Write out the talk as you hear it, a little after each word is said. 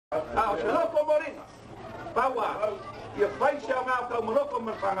Sialofa Moliga. Bawa. Ia Faiga Leo kau Moroko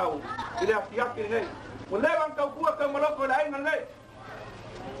Vafanau. Ia Fiaki nei. Mulewang kau buat kau Moroko lain nei.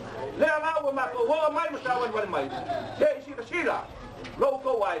 Lea lau ma ko wa mai masawan wal mai. Se sila. Lo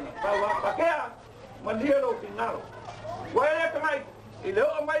ko wai. Bawa Patea Maliu lo finalo. Wa le mai. Ile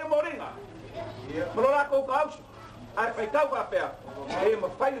o mai Moliga. Melola ko aus. Ai pai kau pa pea. E ma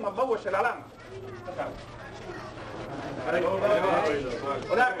pai ma bawa selalang.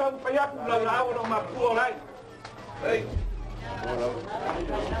 Ora kau pai aku la au no ma pu lai. Ei.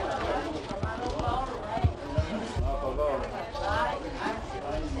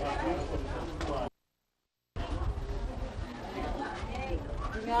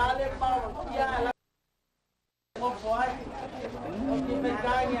 Ngale Paolo, ya mo foi. O que me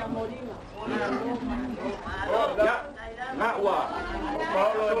ganha Moliga. Ya. Na wa.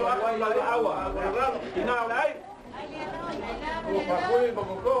 Paolo la awa. Final lai. O pakoi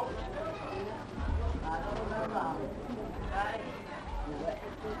bokoko.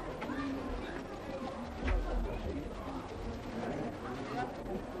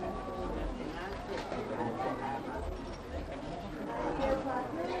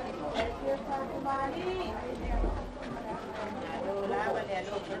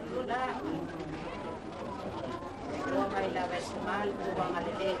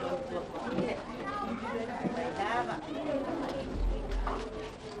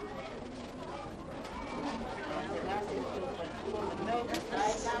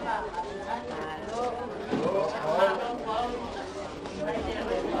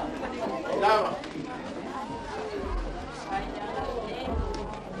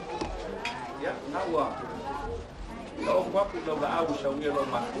 Ya, nawa. Kau waktu lo au sawi lo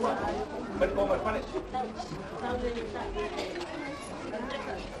makua. Ben kau panik.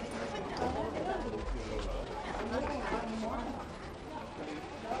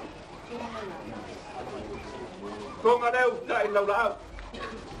 Kau ada udah ilau lau.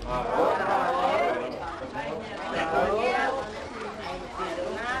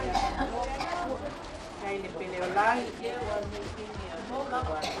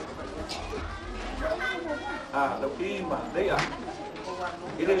 Đầu tiên mà đấy à,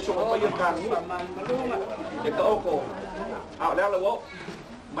 cái đây số có dân càng nữa, để có ô cô, leo là bố,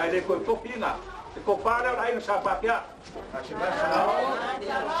 mày đây coi phúc tiếng à, cái cô pha leo đây là sao bạc kia,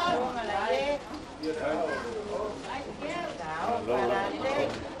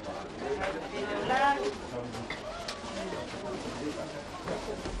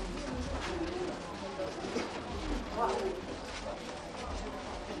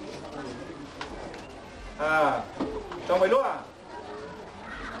 trong mấy lúc à,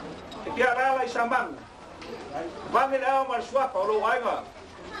 cái kia ra lại sambang, vang cái nào mà xóa paolo aiga mà,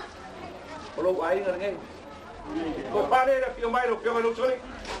 paolo aiga nghe, cô pha đây là phiêu mai lúc chơi,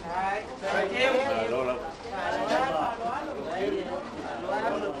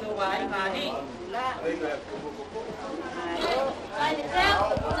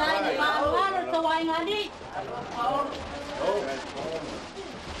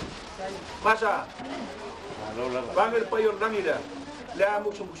 masa, vang cái paio răng gì đó, lẽ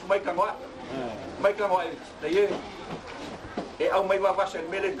một số mấy càng hoa, đấy, cái ông mấy qua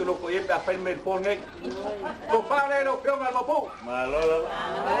sen mê lên cái lô của em đã phải mê phôn ngay, cô pha đây đâu phiêu mà bố, mà lo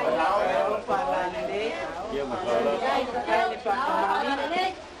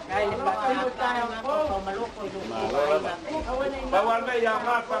bawal may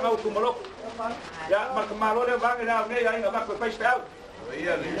yaman pangaw tumalok, ya magkamalo na bang ina ngay ay ngabak ko face out.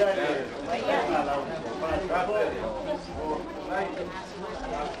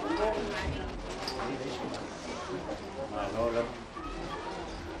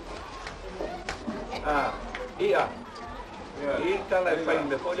 Iya. Ita la pain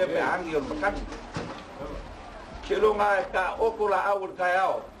de folha pe angi on makan. Chilonga ka okula awul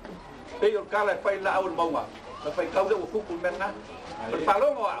kayao. Pe yon kala pain la awul maunga. La pain kau de ukukul menna.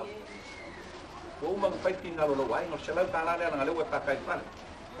 Berpalong wa. Ko mang pain tinggal lo wai ngor sela kala le ngale wa takai pan.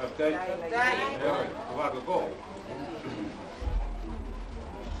 Okay. Wa go.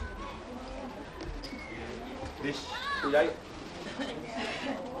 This kuyai.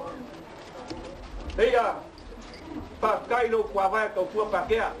 Iya. Pakai lo kuava kau tua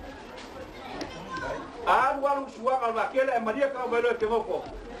pakai. Walu suang al pakai le madia kau bailo ke moko.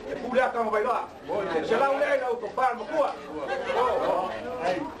 E pula kau bailo. Selau le lo to par mokua.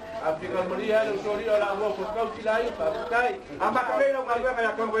 Afrika madia lo sori ala moko kau tilai pakai. Ama kau lo kau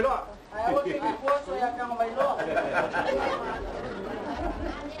ya kau bailo. Ai o que posso ya kau bailo.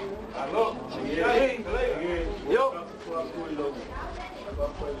 Allo. Yo.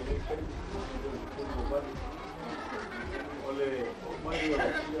 Ole mai o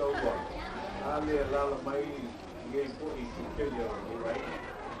ia o ale la mai ngai po I ke ia o rai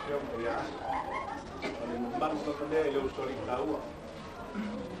ke o ia ale man ko te eu sori taua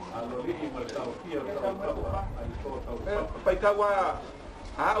alo li mal tau kia tau tau ai ko tau pai kawa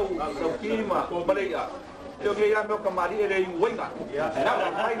au tau kima Maliga eu que ia meu camari ele em Uenga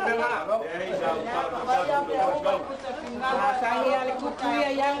não vai pegar Sai ali kukuia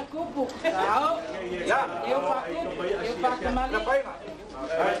yang kupu. ya Eu faço mali. na paia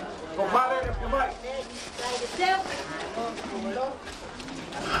compare que vai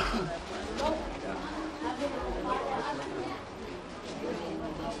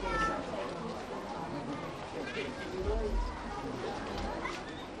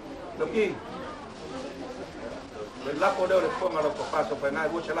Aqui. Lá quando eu pongo a roupa passo para nada,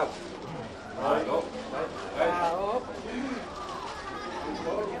 vou chegar.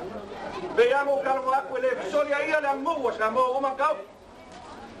 Veamos o carro lá com ele. Só ele aí ele amou, chamou uma cal.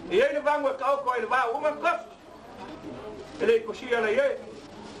 E ele vai com o cal com ele vai uma coisa. Ele coxia ele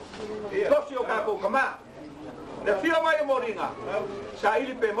aí. Coxia o carro com a le fia mai moringa. Sa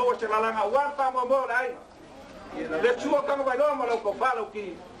ele pemou se lá na uapa mo aí. Le chua kanga vai não mas o falo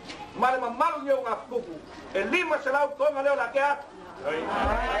que mare malu yo nga kupu e lima se lau tonga leo la ke atu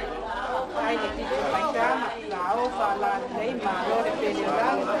Ai ki pai chama la Aufa la nei malo de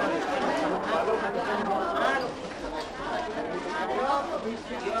pelear.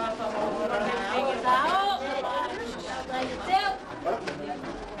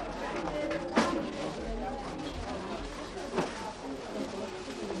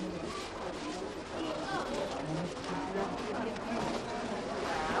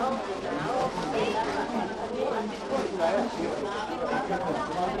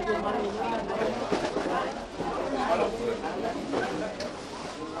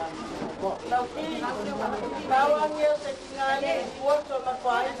 Bawang yo sa tingali, buwag sa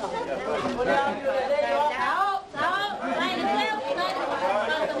mapain. Wala ang yun.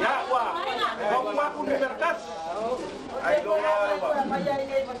 ya wa kau aku di berkas ai lo Maya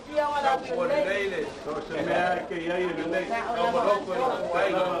ini bersih wala ko leile so se me ke ia I le nei ko mo ko ai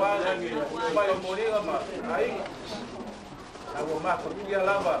lo wa ngi mai Moliga ma ai ago ma ko ia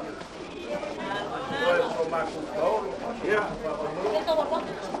lava ko ma ko paolo ya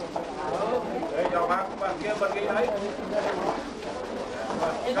ya ma ko ma ke ba ke ai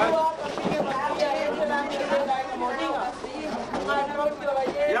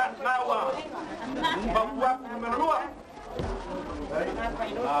ya nawa bangku aku menua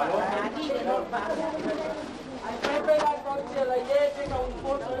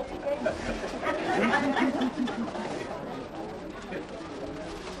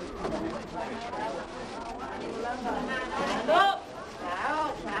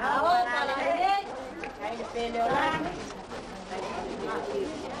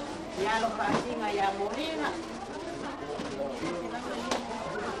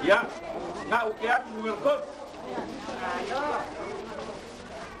ya na o que aku menua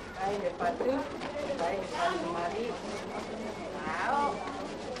Ai le patu, ai le patu mari. Ao.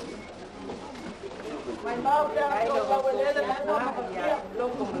 Mai mau dia ko ka wele le ko ya lo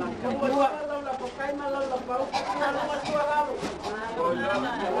ko lang. Ko wa la ko kai ma lo pau na lo tua galo.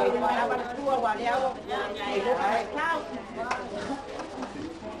 Ai ma ba tua wa le ao. Ai kau.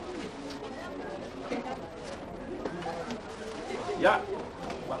 ya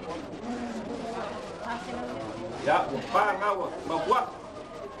ya pa ngawa mabuak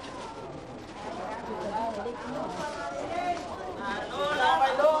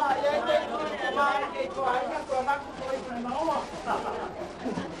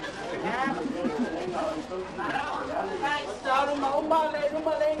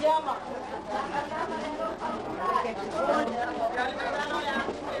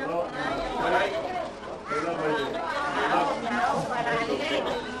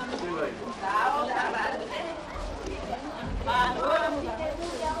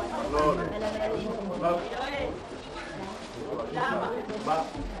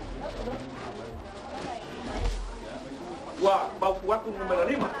Wah, bau waktu número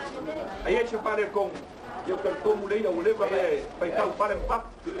 5. Aí se pare com eu que como lei o leva para estar o para empat.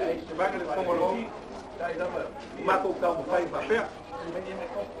 Se vai que como lo vi. Mato o carro faz papel.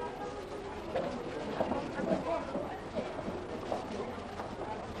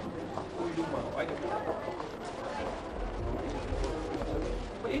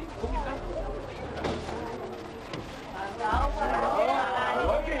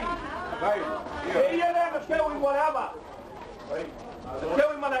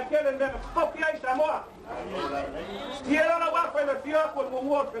 Patea Siafono. Siialofa vai na fia com o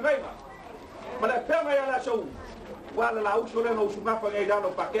muo que vem. Mas a cama é lá show. Wala la uso le no sunga pa ngai dalo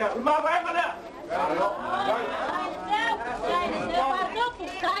Patea. Ma vai mana.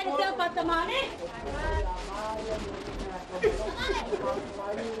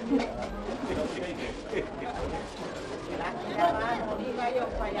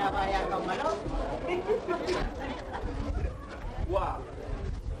 Wah,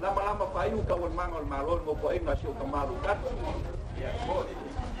 lama-lama payu kawan mangol malon mo po ay nasiyo kamalukan.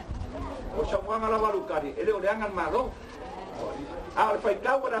 O sa mga ngalawalukan, ele uliangan malon. Al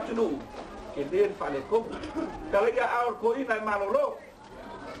Faiga Leo na sunu, kinin faleko. Kaya al ko inay malolo.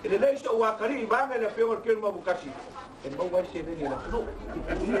 Ele lei sa wakari ibang ele pior kil mabukasi. En mo wai sede ni na sunu.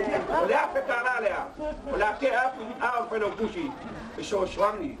 Ole ape kanale a. Ole ake ape al pelo kusi. Iso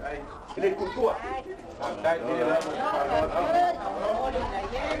swangi. Ele kultua. Dai ni la.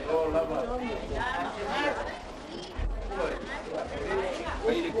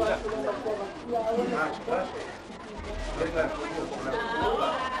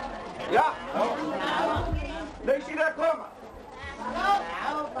 Ya, lei sila koma.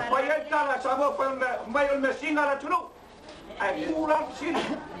 Paia kala sabo panda mayon mesina la tulu. Ai pulang sini.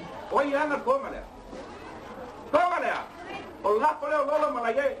 Oi ana koma le. Koma le. O la pole o lola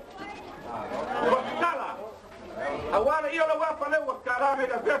malaye. Kala. Awala ia la wa pale wa kara me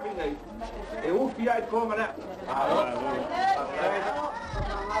da befinei. E ufi ai koma le.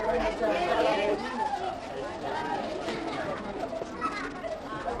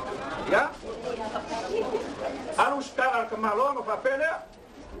 Ya, harus sekarang ke Malong ke Patea.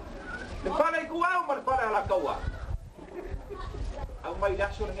 Depan aku au mar para la kawa. Au mai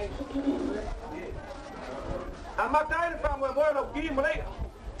dasur ngai. Amakai pa mo mo no ki mo le.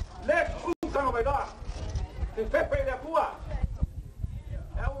 Le ku ka no mai da. Te pepe le kuwa.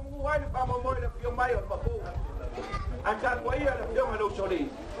 Au mu wai pa mo mo le pio mai o papu. Akan wa ia le pio mo soli.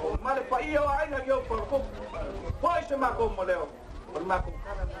 Male pa ia ai na yo por ku. Poi se ma ko mo leo. Por ma ko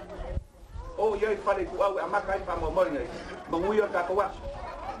kana. Oh, ia fale ku au amaka pa mo mo ngai. Manguio ka ko was.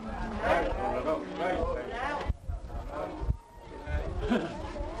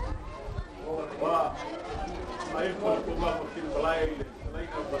 Wah, ai ko ko ma ko kin balai le, lai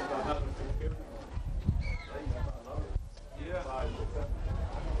ka basta iya.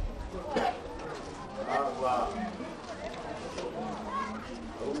 Wah.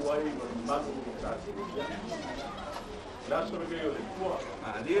 Uai masuk ke tasi. Dasar dia oleh tua.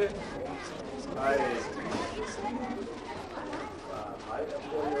 Dia. Ai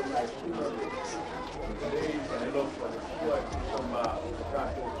apa yang mai sudah. Dei veloaluga tua sama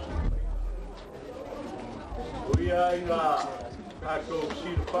kaku. Uia ina kaku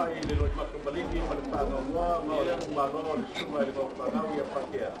sirpai le lo makambaliki malpano no malo suma le Nofofanau ia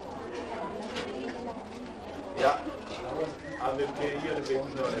Patea. Ya. Ave que ia le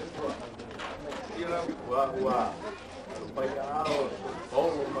no le tua. Wa Paepaeoali'i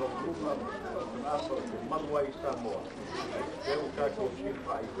paolo Amerika Samoa. Eu caco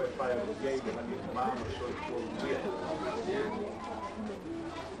sirpai Paepaeoali'i na ni mama soi dia.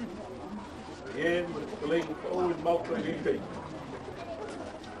 Ien kolei ko maota ni.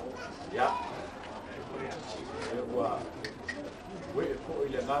 Ya. Eu we ko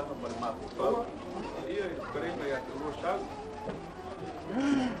ile ngana mar mato. Ia krema ya turusan.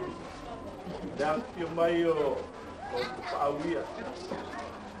 Dan pio mai o Pupualii.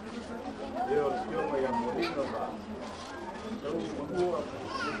 Leo pio mai a Moliga ba. Então boa.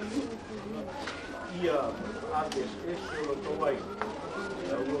 Ia ates eso lo towai.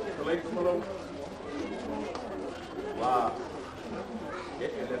 Eu falei com lo. Wa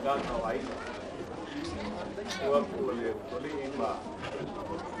ele gana o aiga. Eu apole ba.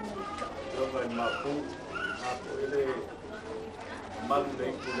 Eu vai mapu. Apo ele mal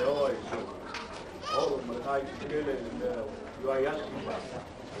dei com leo isso. Oh, mas ele eu aí acho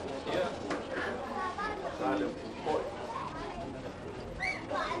que ya sale foi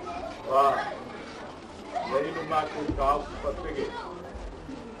wah jadi rumah aku kau seperti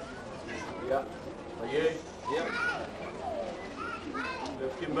ya ayah ya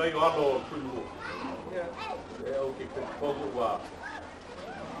lebih baik walau dulu ya oke kau wah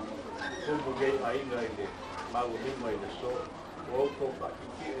kau gay aiga ini mau lima ini so kau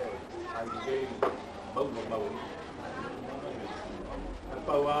pakai aiga mau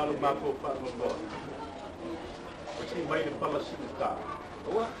Paolo mako pa mo. Kasi may palasita.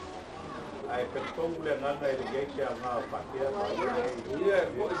 Owa. Ay katong le ngana irigation nga Patea. Iya,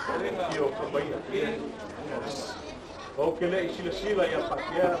 ko isenga. Yo ko bay. O kele sila ya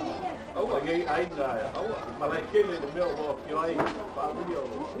Patea. Owa gay aiga. Owa. Malay kele de meu o que ai pa video.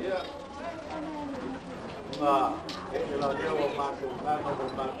 Iya. la leo mako ngano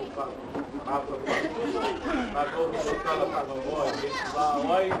mako pa mako mako kala pa ngoa ba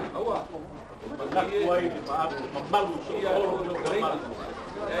wai awa manak wai malu so olo no malu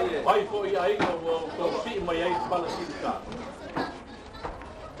vai fo ia ai ko si mai ai pala sika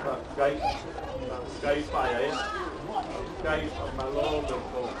gai pa ia gai malo no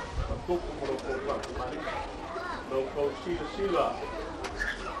ko kuku mo ko pa mari no ko sila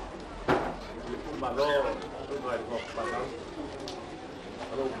malo vai ko pa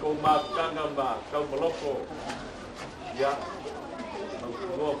kalau kau makan gambar kau meloko ya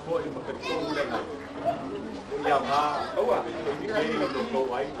kau kau ini makan kau dengan ya ma kau ini kau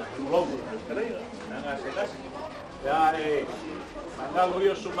ai meloko nanga sekas ya mangal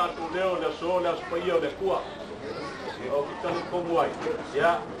rio sumaku leo le sol as paio de cua o kita como ai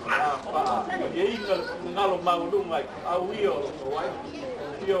ya pa ye ingal ngalo maulungai au io ai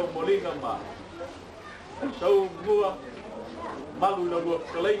io Moliga ma so gua malu la lu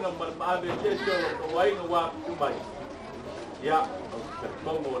kalenga ma de checho ko wai no wa kumai ya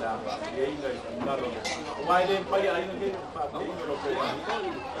ko mo da ye inga ngalo wai de pai ai no ke pa de no ko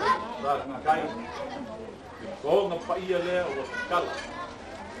ba kai ko nga pai le o kala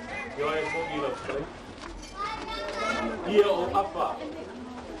yo e mo ni lo kale ia o apa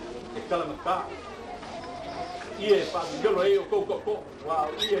e kala maka ia pa yo lo e ko wa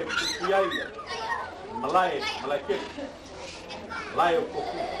ia ia malai ke lai o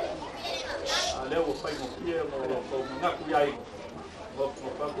koku leo o fai mo pia mo ngaku yai mo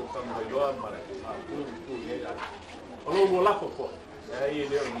pa ko ka mo loa mara tu ye o lo la ko e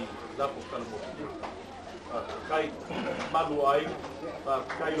leo ni la ko ka mo kai malu ai pa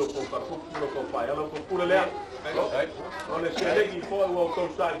kai lo ko pa ku lo ko pa ya lo ko pura le o le se le ki fo o ko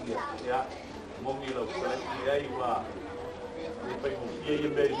sa ya mo mi lo ko ai wa e pai mo pia ye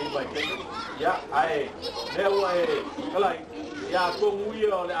me ni mai ya ai leo ai kalai ya ko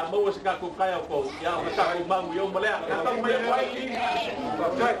nguia le a mau se ka ko kai ko ya o ta ko mau yo male ka ta mai kwai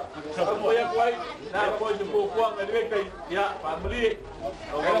kai ka mo ya kwai na ko se ko ko ngai kai ya family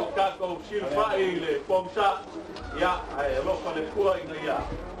o ka ko silfa ile pomsa ya ai lo ko le ko ina ya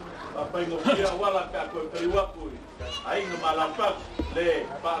pa pai mo pia wala ka ko kai wa ku ai no malampa le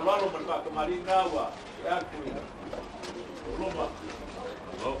pa lo man pa ka maringa wa ya ku loma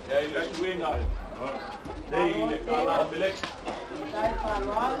o ya ile suena dei le kala belek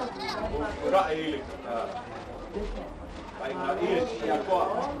ora ele ai na ia sia ko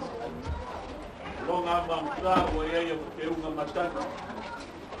longa mamsa o ia ke unha matana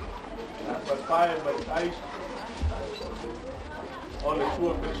pa pai mai ole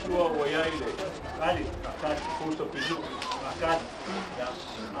sua pessoa o ia ile ali akati kusto pisu akati ya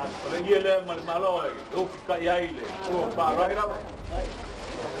ale ia le malo o ka ia ile o pa ra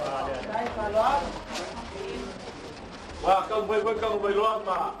wa kau vai loa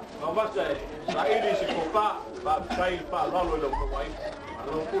ma masa sa ili se kopa ba kai pa lolo lo ko wai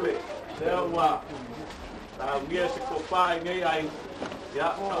lo kule leo wa ta wia se kopa ngai ai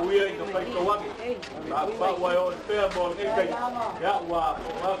ya wia i ka pai ko wangi pa wa o pe mo ngai kai ya wa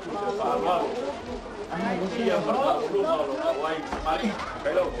ku se pa lolo ia pa lo wai mari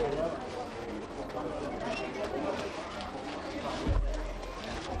kai lo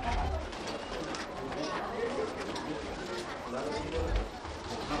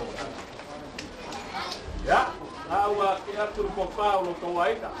ya awa ki atu ko paolo ko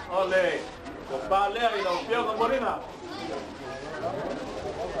waita ole ko pale ai no pio ko morina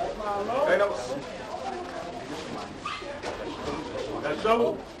pero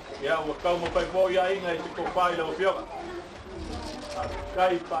so ya wa ka mo pai bo ya inga ko pai lo pio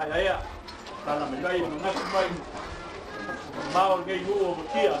kai pa ya kana me kai no ngas mai mau ngai hu o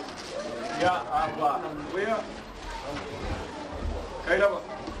kia ya awa wea kai la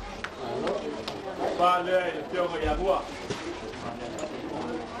Vale, el tío que ya gua.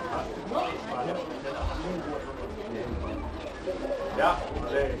 Ya,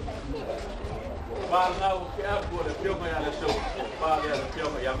 vale. Vale, o que hago el tío que ya le sou. Vale, el tío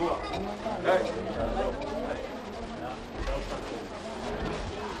que ya gua.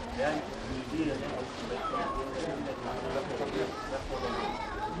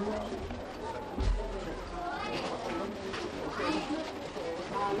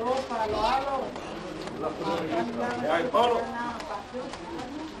 Paolo. Ai, Paolo.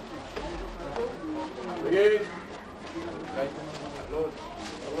 Bien.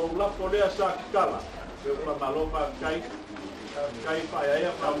 Lo la polea sa kala. Eu pa malopa kai pa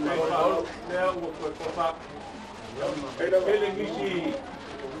ya pa Paolo. Le o ko pa. Ele ngisi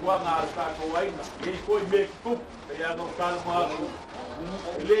wa nga ta ko waina. Ni ko me ku ya no calma.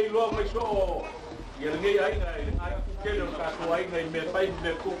 Le lo me so ia ngai aiga ai kele ka ko aiga me pai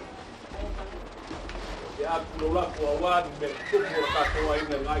me ku ya ku la ko wa me ku ka ko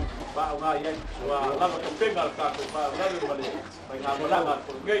aiga ngai ba nga ia wa la ko penga ka ko ba la le mai nga mo la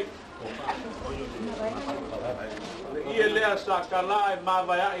ko ngai ia le sa kala e ma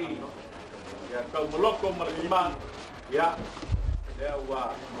vai ai ya ka moloko marima ya le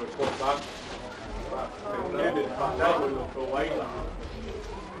wa mo ko ba le pa da ko aiga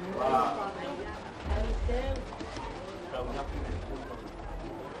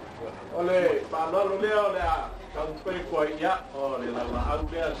ole paolo leo le a ka pe ko ia ole la au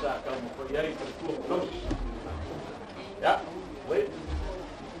le sa ka ko ia i ku ko ya wait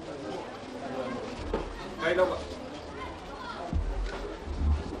kai no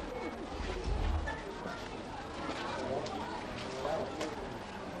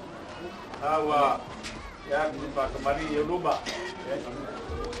awa ya ni pa ka mari yo luba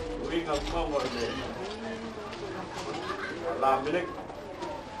winga mo le la melek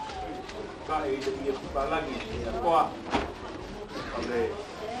ka e de palagi ko ale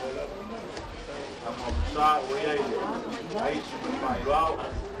amo sa o ia ile ai su mai lao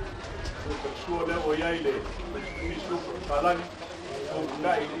ko su le o ia ile su palagi o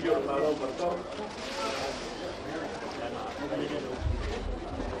na i yo malo pato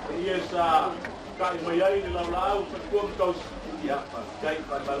ia sa ka i mai ile la la o ko ko ya kai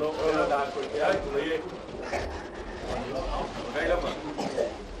pa malo o da ko ia ile kai la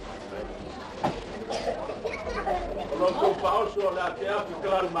Lo pauso la tea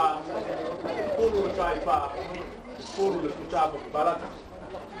calma puro sai fa puro le tutabo barata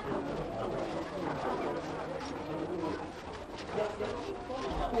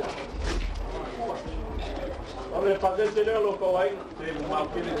Ora fazete le lo ko ai se ma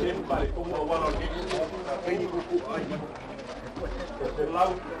fine tempo pare como o valo aqui vem ku ai se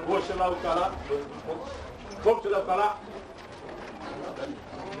lau vou se lau kala vou se lau kala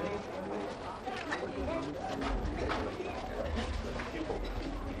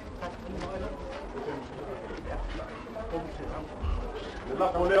la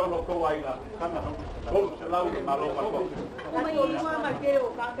poleo lo ko ai la kana ko se lau ni malo pa ko mai o ma ke o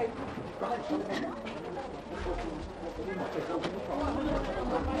ka kai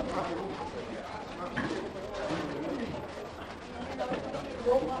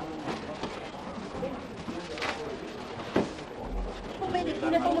como ele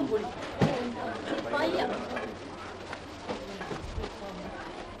tira como boli paia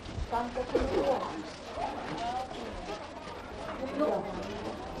tanto como no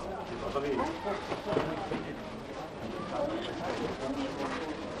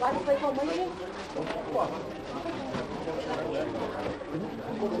vai foi como ele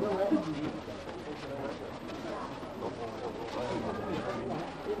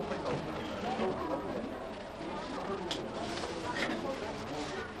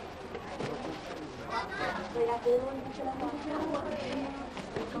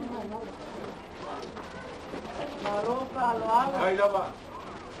ai la ba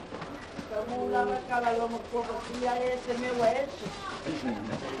kamu lama kala lo mo ko dia ese me wa ese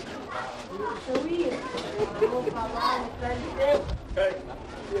sui mo falar entendeu kai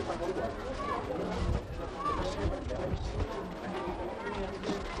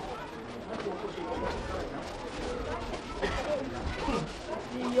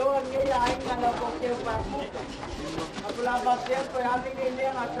yo aquella ainda no porque paso habla base pues a mí le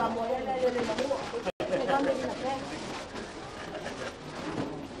a Samuel y le digo dame la fe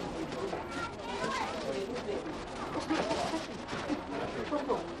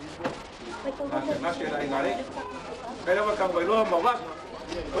nasi la ingare pero va cambiar lo más más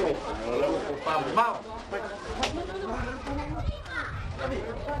lo pa mau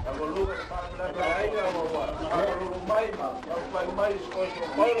Ako lugar para la aiga o ako lumai ma pa lumai ko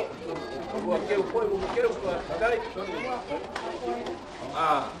paolo o que foi o que eu dai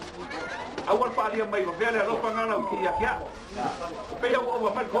awal pa dia mai vele lo pangana o que ia pe eu o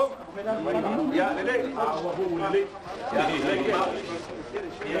pa ko ya le o bu le ya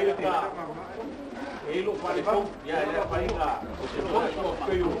le que Elo pare pau ya era Faiga o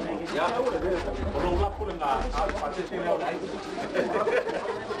que eu ya o lo lá por na a se se leo aí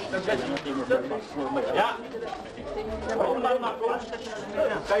ya o lá na costa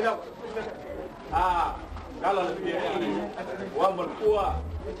caída kala le o amor tua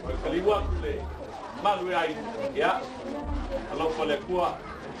o kaliwa le malu ai ya lo pole tua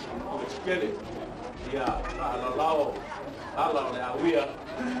o skele ya ala lao ala le awia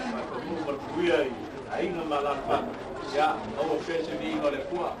ko mu por kuia ainda malapa ya o fese ni ngole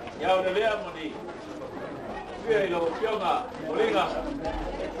kua ya o le amo ni ia lo pionga Moliga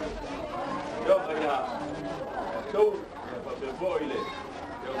Yo kaya so pa boile.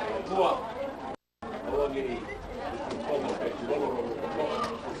 Yo buah. Awangi como que bolo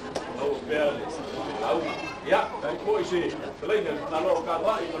no perde. Au ya, depois se leina na loca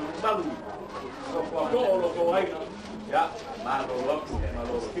lá e no malu. Ko paolo ko aiga. Ya, malo aqui.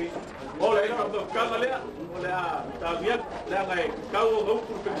 Olha aí, no casa lea, olha, tá bien, lea ngai kau go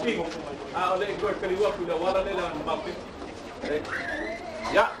por pentingo. Ah, olha ko kaliwa pula wala le la mapi.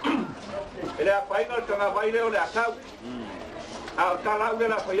 Ya. Ele a Faiga tanga vai leo le akau. A kala le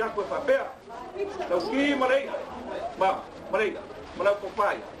la Faiga ko papea. Tau ki Maliga. Ma, Maliga. Mala ko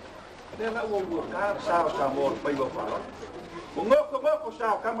paia. Le na wo ka sa mo pai wo fa. Ngoko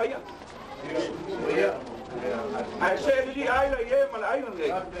sa ka mai. Ai se li ai la ye mal ai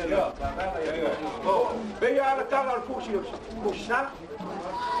ngai. Oh, be ya la kala fusi fusa.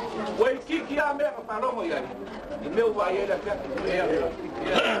 Wei kiki a me pa lo mo ia. I meu vai ele ka.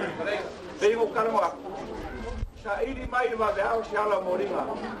 Be go kala mo. Sa ili mai va de au sia la Moliga.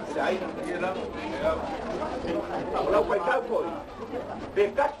 Ai ngai la. Ala pai ka foi.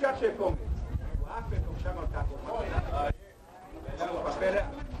 Be kasia se kom. Wa pe ko sa ma ka ko. Papera.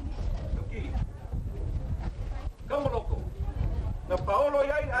 Kamu loko. Na paolo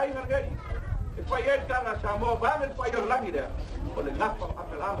ai ngai. E pai ele kana Samoa, vai pai ele langi dia. Ole ngapa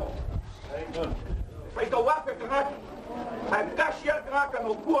apelamo. Pai ka wape kana. Ai kasia kana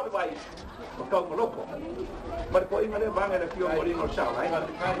no kuo vai. Kamu loko. Mar ko ingale bang ele kio molino sa, ai.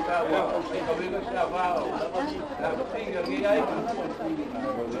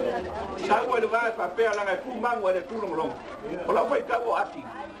 Sa ko ele vai papel la ngai kumang ele tulong long. Ola pai ka wo aki.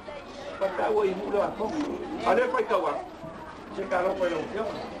 Pai wo i mulo ako. Ale pai ka wa. Se ka ro pai lo kio.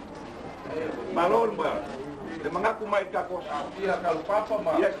 Malor ba. Le mangaku mai ka ko. Ia ka papa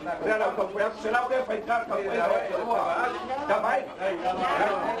ma. Yes, era ka pai se la de pai ka pai. Ka mai.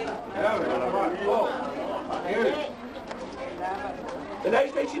 Oh. Ele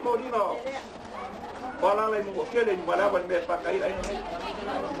aí tem simbolino. Wala le mo kele ni wala ban me pa kai ai.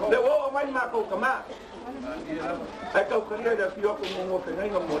 Le wo mai ma ko kama. Ai ka ukria da fio ko mo pe ngai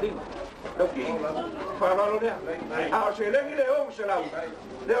mo ding. Do ki fa la lo dia. Ah, se le ni le o se la.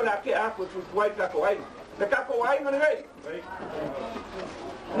 Le la ke a ko tu wai ka ko ai. Le ka ko ai ngai ngai.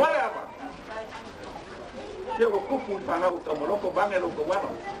 Wala ba. Se o kupu fa na ko mo lo ko ba me lo ko wa.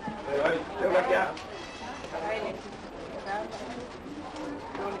 Ai, le la ke a.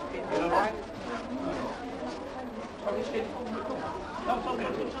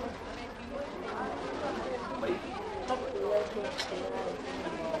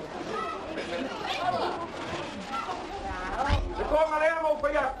 Kong ale mo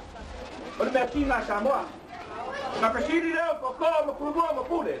paia. Ole me kina Samoa. Na kasiri leo ko mo kubo mo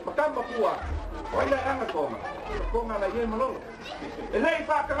pule, makamba kuwa. Ole anga koma. Kong ala ye malolo. Ele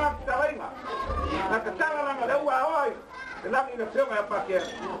fa ka taringa. Na katala langa leo wa oi. Langi na teo ya pake.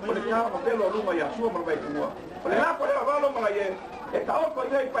 Ole ka mo veloaluga ya sua mo vai kuwa. Ole na ko ya valo mo ye. E ka o ko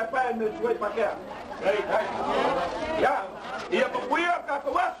ye paepae me sua pake. Ya. Ia ko kuia ka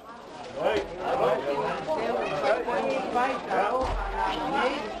ko was.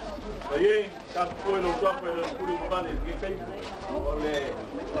 Aí, tá foi no topo do escuro do banner, que tem olha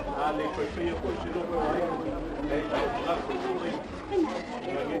ali foi feio com o logo aí, lá foi tudo aí.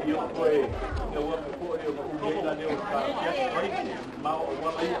 E eu foi eu fui lá deu para aí, mal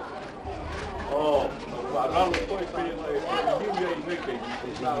aí. Oh, agora foi feio aí, viu que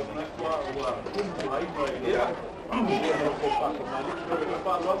lá na sua como aí vai. Eu vou passar ali, eu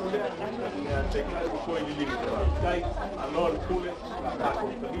falo logo né, tem que foi de liga, cai a nor pule, a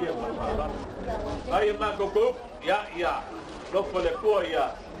companhia, aí mas coco, ya, lo foi depois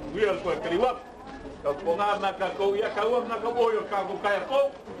ya, viu foi criou, eu ponga na caco, ya caiu na caco, eu cago caia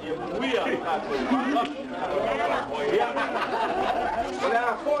pô, e via caco,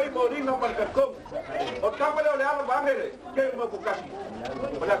 olha foi morino para caco, o câmera olhava bangere, que eu vou casi.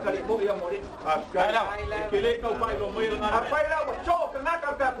 Olha carico ia morir. Que le cau pai lo meio na. A pai lá o show que na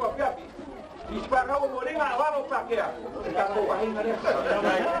cara com a piapi. Dispara o morir na valo para que. Está com a hinga né.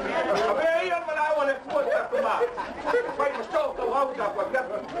 A ver aí o lá o le foi para tomar. Pai o show que o auto com a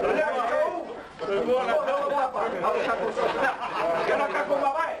piapi. Olha aí. Eu vou na cama para. A está com show. Que não tá com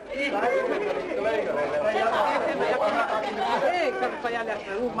a vai. Ei, que foi ali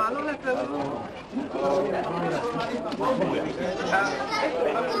atrás. O malo lá atrás.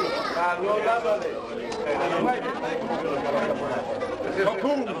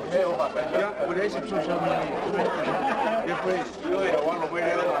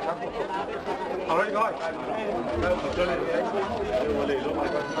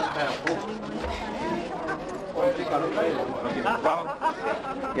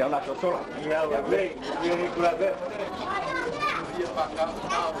 Ya la sola. Ya la lei, vieni con la te.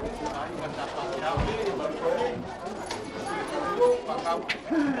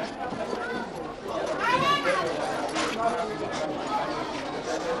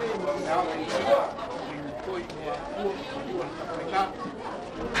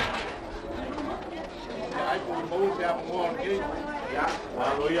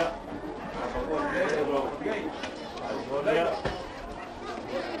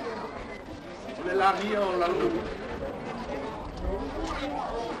 La mia o la luna.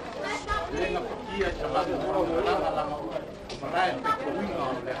 Lenga Patea Siafono la marai pe kuinga o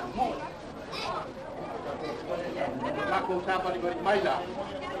le mo. Na ko tapa ni mai la.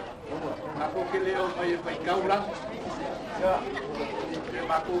 Na ko ke leo mai Faiga Leo. Ya. Le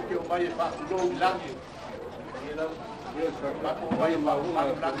ma ko ke o mai pa lo la. Ma ko mai pa una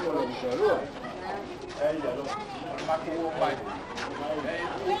la ko lo. Ya lo. Ma ko mai.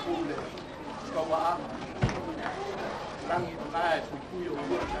 Ku le. Kawa rangi mai kuyo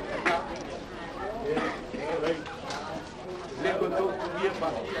ka le ko to dia pa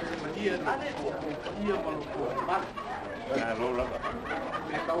dia dia malu ko ma na lo la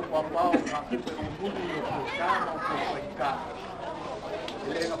le ka o papa o ma ke pe mundo ko ka ma ko ka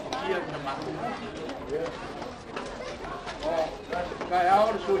le ka dia na ma o ka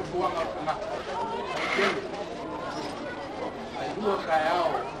ahora so buang na ai dua ka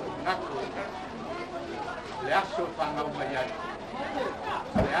ahora le aso whanau mai ai.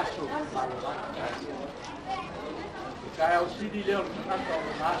 Le aso whanau mai ai. Kai au sidi leo naka o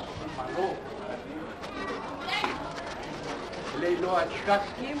maso malo. Le loa chikas.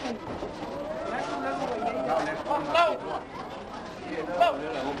 Nau le kona loa.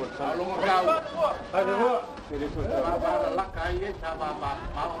 Alonga kau. Ada loa. Mabara laka ai e sa mama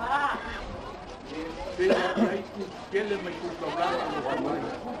mau. Pena ai ku kele mai ku kaulanga o mai.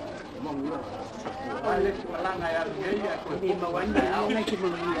 Ale malanga ya ngeia ko ni mawanda au na ki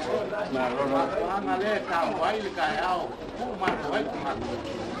mawanda na rona anga le ka waile ka au ku ma wai ku ma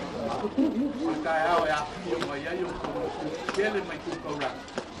ka au ya yo ma ya yo ko kele mai ku ko la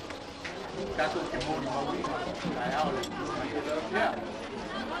ka to ki mo ma wi ka au le ya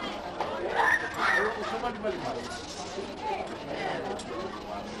ko so ma di bali ma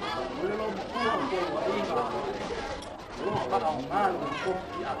ole lo ku ko wa ina para un mal un po'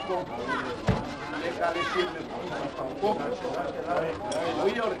 di accordo Ekalesia EFKAS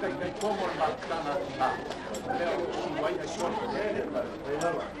oi ora kai como matana na leo wai a short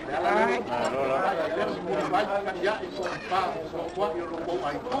leo vai kan ya i ko pa so kwa yo lo ko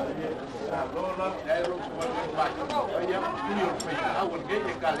mai leo so vai ya ni o pe a o ge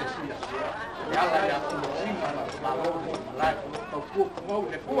Ekalesia ya la ya ko sima la la ko ko mo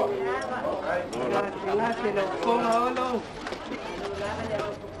le ko la se lo paolo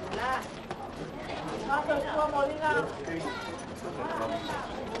Moliga.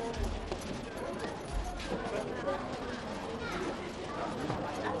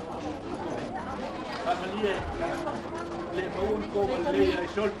 Familie, le un como le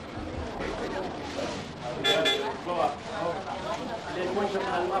sol. Le cuento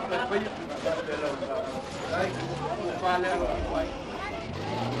a Paepaeoali'i. Vale,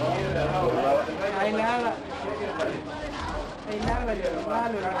 Ai nada. Ai nada,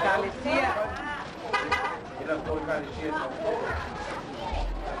 vale, Ekalesia. Ila ko Ekalesia.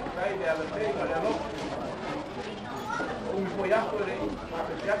 Kai de ala te ala lo. Un poiato le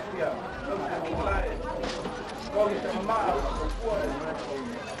Patea. Ko ni tama ko ko.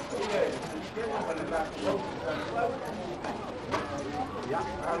 Ya,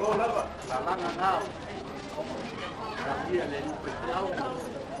 alo lava. La lana na. Dia le petau.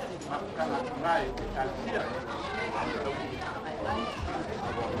 Maka la ngai Ekalesia.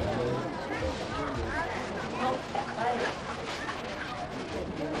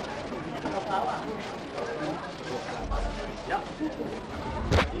 Ya.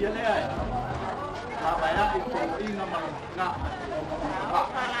 Dia le ai. Apa ya itu ina mana.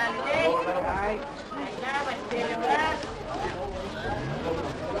 Ai.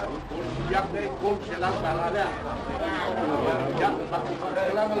 Ya de gol se la parada. Ya,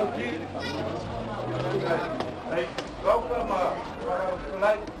 la melodi. Hey, go from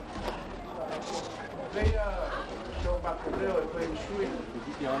like veia show back Leo e foi sui.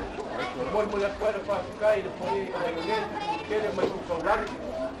 Moi mulher fora para ficar e depois que ele mais um soldado.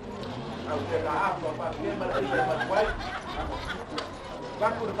 Ao chegar a água para ver mas ele mais vai.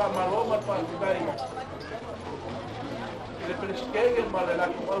 Vai por para maloma para ficar aí. Ele presquei mal lá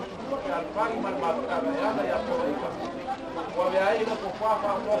com o alfai mal mal cara e a polícia. Wa me ai na ko fa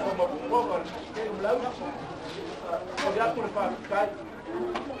mo ke mlau. Ko ya ku fa kai.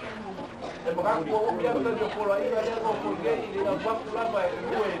 E mga ko ya ta yo por ahí ya ko ko ye y la va la va e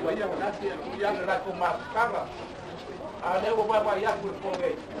no ya la ko ma kanga. A ne wo ba ya ku ko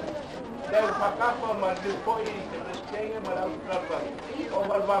ye. Deu pakapa ma du foi reskenga ma la trapa. O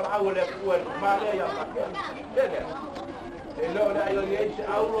va awle ku ma le ya pakya. Dele. E lo la yo ye se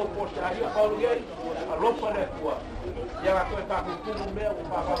aulo por sa yo ko ye a lo pa le ku. Ya la ko ta ku me o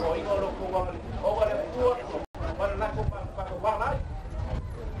pa pa o lo ko wa o wa le ku ma la ko pa wa la.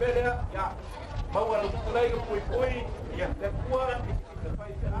 Bele ya mau ala tulai ko pui ya te kuara te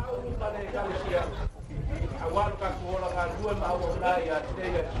fai te au ma le Ekalesia awal ka ko la ka dua ma au la ya te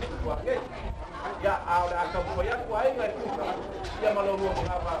ya ku ke ya au la ka ko ya ku ai ga ku ya ma lo mo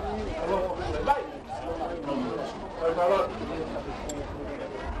nga ba lo ko le bai ai ba lo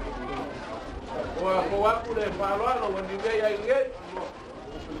wa ku le ba lo lo ni ve ya nge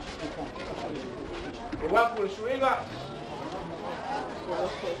wa ku suiga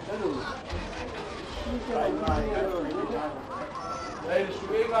Aí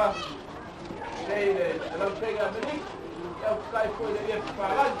suega, sei, ela pega a mim, eu cai foi ele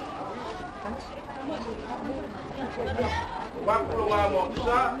falar. Banco lá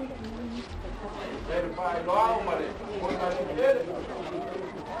moça, ele vai lá, mas foi mais dele.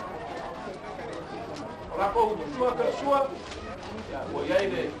 Lá com sua pessoa, foi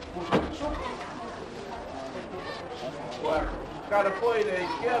ele puxa isso. Cara foi ele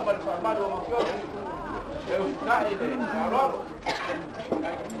que é para formar uma coisa. Eu caí ele, agora.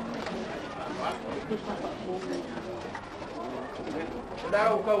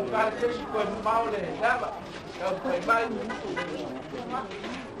 Não, o cara que foi mal ele estava, eu fui mais.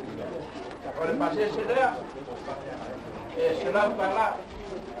 Olha, passei esse dia, esse lá para lá.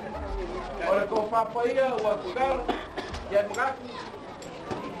 Olha, com paia, o açúcar, e a mulher.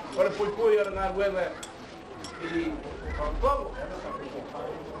 Olha, fui eu na rua e como?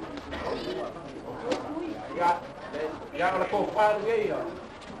 Ya la ko far ge ya.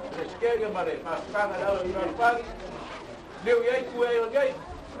 Skege mare, mas kana la ina far. Leu ye ku e ge.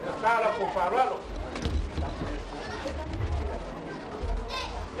 Kala ko faralo.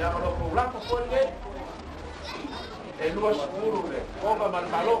 Ya lo ko la ko ge. E lo seguro le. Ponga man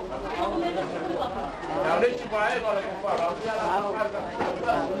malo. Ya le ci va e la ko faralo. Ya la ko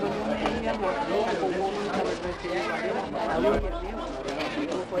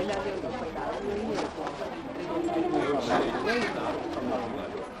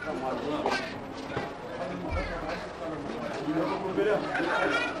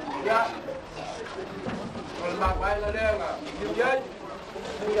ya, kalau mak baik ada nggak? Dia,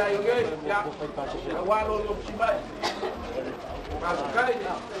 dia juga ya, awal untuk siapa? Masuk kali,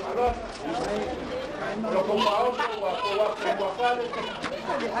 kalau kau mau, kau apa?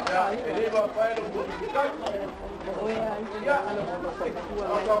 Ya, ini bapak yang bukan. Ya,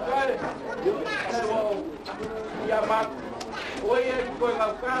 kalau kali, ya mak, oye, kau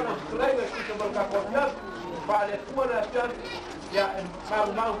nggak kalah, selain kita berkakotian, pada semua nasihat. Ya,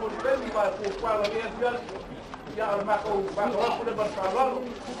 mau pun beli baru kalau dia jual, ya mau aku dah bersabar.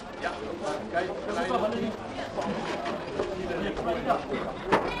 Ya, kayak ini.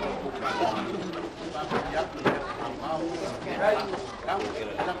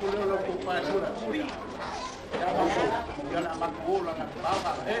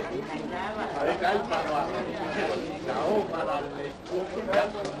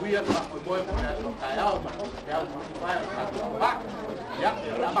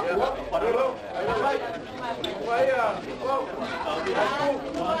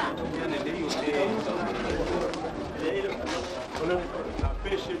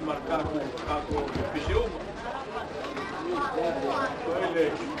 Peixe marcado peixe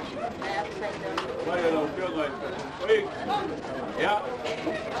vai lá o que eu oi já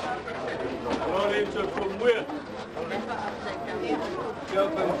agora isso foi muito eu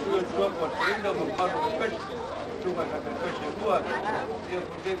tenho sua ainda não pago o peixe cuma que peixe boa eu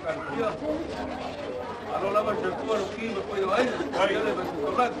porque calcula agora vai ser tudo o que depois vai eu levo o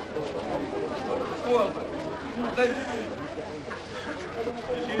colado boa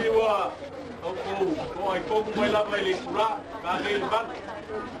sini wa ko ai ko mai la mai le kura ka le ban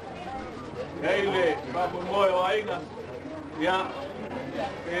ele ba mo o aiga ya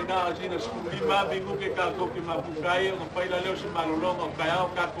na sina skuli ma bingu ke ka ko ki ma bukai o Faiga Leo se malolonga o kaya o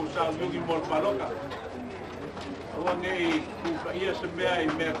ka ko sa yugi mol paloka o nei ku ia se mea I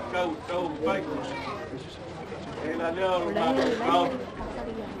mercau tau pai ko ela leo ma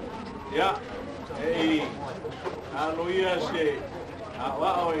ya ei aloia se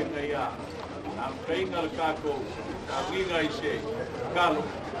awao e ia a feinga kako winga I se kalo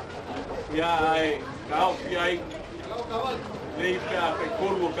ia ai kau ai nei ka pe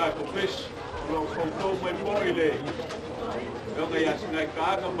korwo ka ko pes lo ko mai poi le yo ga ya sinai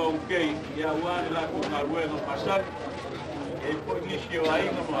ka ga mau kei ia wa la ko marue no pasar e po inisio ai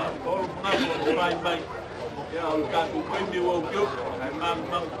no ma ko na ko mai ia o ka ko mai wo kyo ai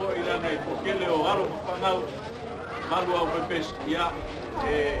man ko ila nei ko kele o aro panau malu Aufaipese ia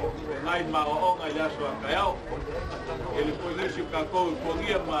ngai maonga ia so kaiao ele ko inisio ka ko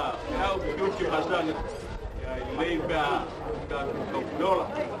ngia ma au ki masanga lei ba ka dola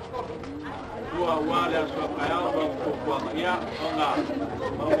tua wale so kaiao ko ia ona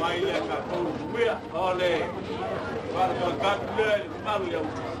mai le ka ko kuia ole para ka le malu ia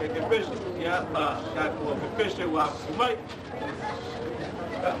ke pese ia ma ka ko pese wa mai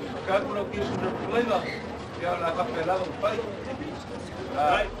ka no ki su problema ya la ka pelado pai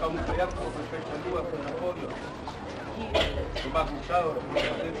ai como que ya ko pese lua ko na polio kuma kusao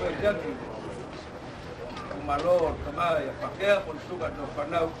después ya malo kama Patea por Susuga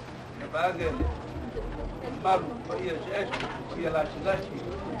Nofofanau que paguen malu paia es la ciudad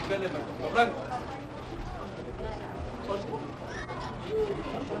que le meto blanco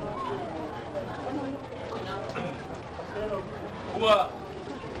Gua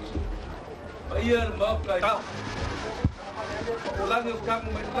paia maota ulangi kamu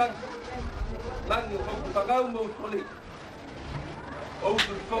melang langi pagau mo soli ou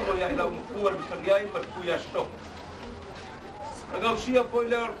tu fogo ya ila kuar bisangiai mas kuya stop agau sia foi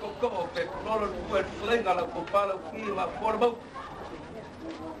le ko ko pe nolo kuar slenga la ko pala ki ma forma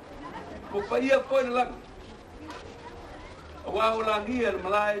ko paia foi lang wa ulangi el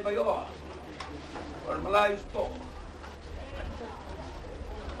malai bayo or malai stop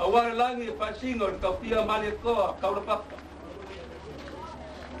awar langi pasingo ka pia mali ko ka ula papa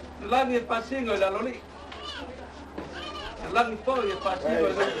langi pasingo la loli langi po e pasingo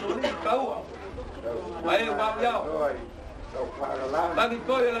e soli kau ai wa yao langi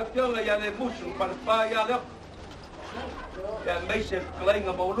po e la fiona ya le musu para paia le ya meise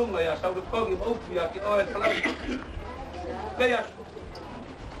klenga bolunga ya sau de kongi mo ya ki o e plan kaya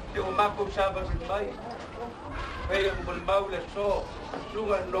te o mako saba sin mai kaya mo mau le so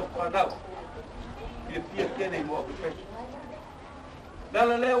sunga Nofofanau e pia kene mo pes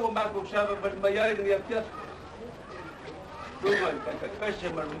dala le o mako saba sin mai ai ni afia Dungan ka pese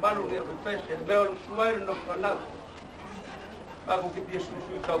malu ni pese bel suai Nofofanau aku ke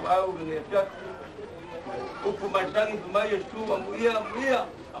susu kau au ni afia upu masangi mai su muia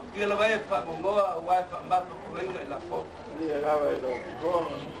akila vai fa ngoa wa fa ma ko la ko ni la vai do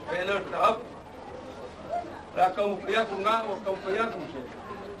pero está la kau pia kunga o kau pia kunse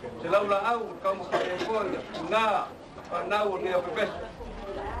se la ula au kau mo ke ko na Fanau ni Aufaipese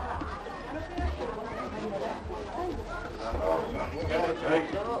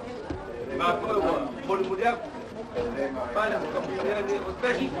ma ko mo mulia para kau pia ni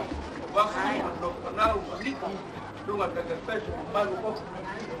Aufaipese waktu Nofofanau Moliga dunga ka pese malu ko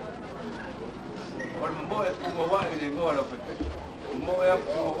or mo e ko wa ni ngo la Aufaipese mo e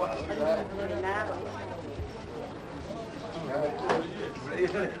ko wa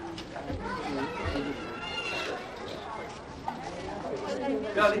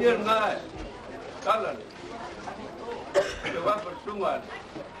kalian ngai kalan ke wa persungan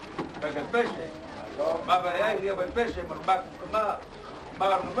ka pese baba ai ni Aufaipese berbak kema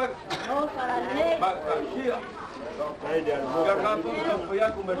bagar nubek bagar sia karena aku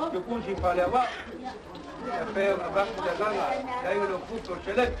ya aku berkusi pada awak pero bak de lana ai no puto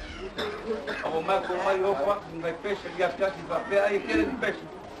select o maco mai o fa mai pese ya casi va pe ai quere de pese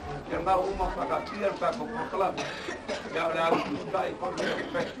que ma uma para tirar para com claro ya la sai por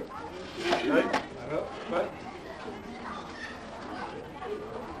pese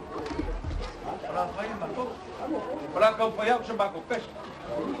para acompanhar o chamado peixe.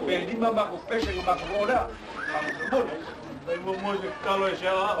 Perdi mamá com peixe que mamá ora. Dai mo mo de calo e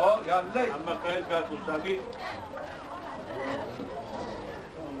xela. Oh, ya lei. Amba kai ka tu saki.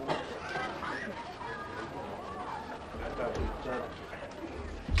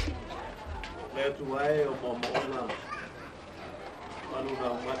 Le tu ai o mo na. Manu na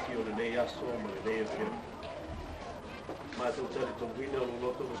mati o le ya so mo le ya fe. Ma tu tsari to vino lo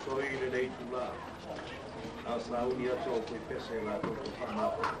to soi le tu la. Asa unia to Aufaipese la to fama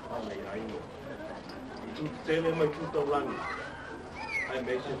ana ai no tu tele mai tu to langi ai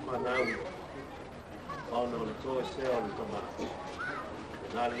meise Fanau ono le to se o to ma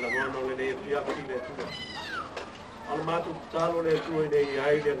na le mono le pia ki le tu al ma tu talo le tu e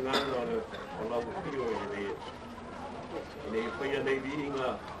ai le ngano le o la pio le ne pia nei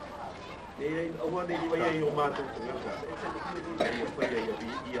vinga E awani i vai ai o mātou tangata. E whai ai a vi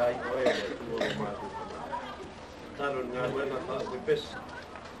i ai oe le tua o mātou. Taro ngā wena Aufaipese.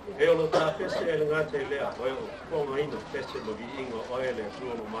 E olo tā pese e le ngāte lea oe o konga ino pese ma vi inga oe le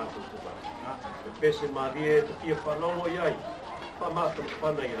tua o mātou tangata. E pese ma vi e te pia whanongo iai. Pa mātou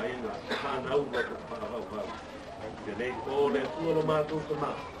whana i aina. Whanau ma te whanau hau. E nei o le tua o mātou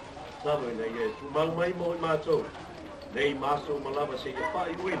tangata. Taro ina i e tu mau mai mo i mātou. Nei maso malava se ia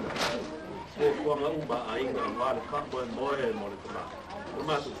pai uina. Ko kuanga umba a inga wale whakmoe moe mo le tama. O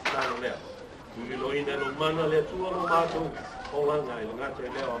mātou tāna lea. Tui loina no mana lea tua no mātou. O langa i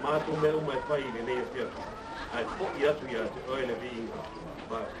ngate lea a mātou me umai whai le nei a pia. Ai poki atu ia te oe le vi inga.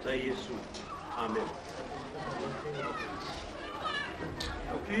 Wa tai Yesu. Amen.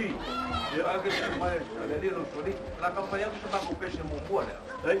 Ki, ia ake se mai, ale li no soli, la campaña se va con pese mo buona.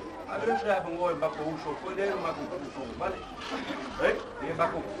 Ale se va ngoi ma ko uso ko le ma ko uso vale. E ma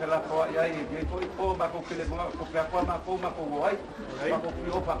ko se la ko ia i e ko ma ko le ma ko pe ko ma ko ai. Ma ko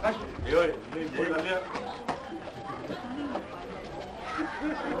o pa kas. Yo, le bona le.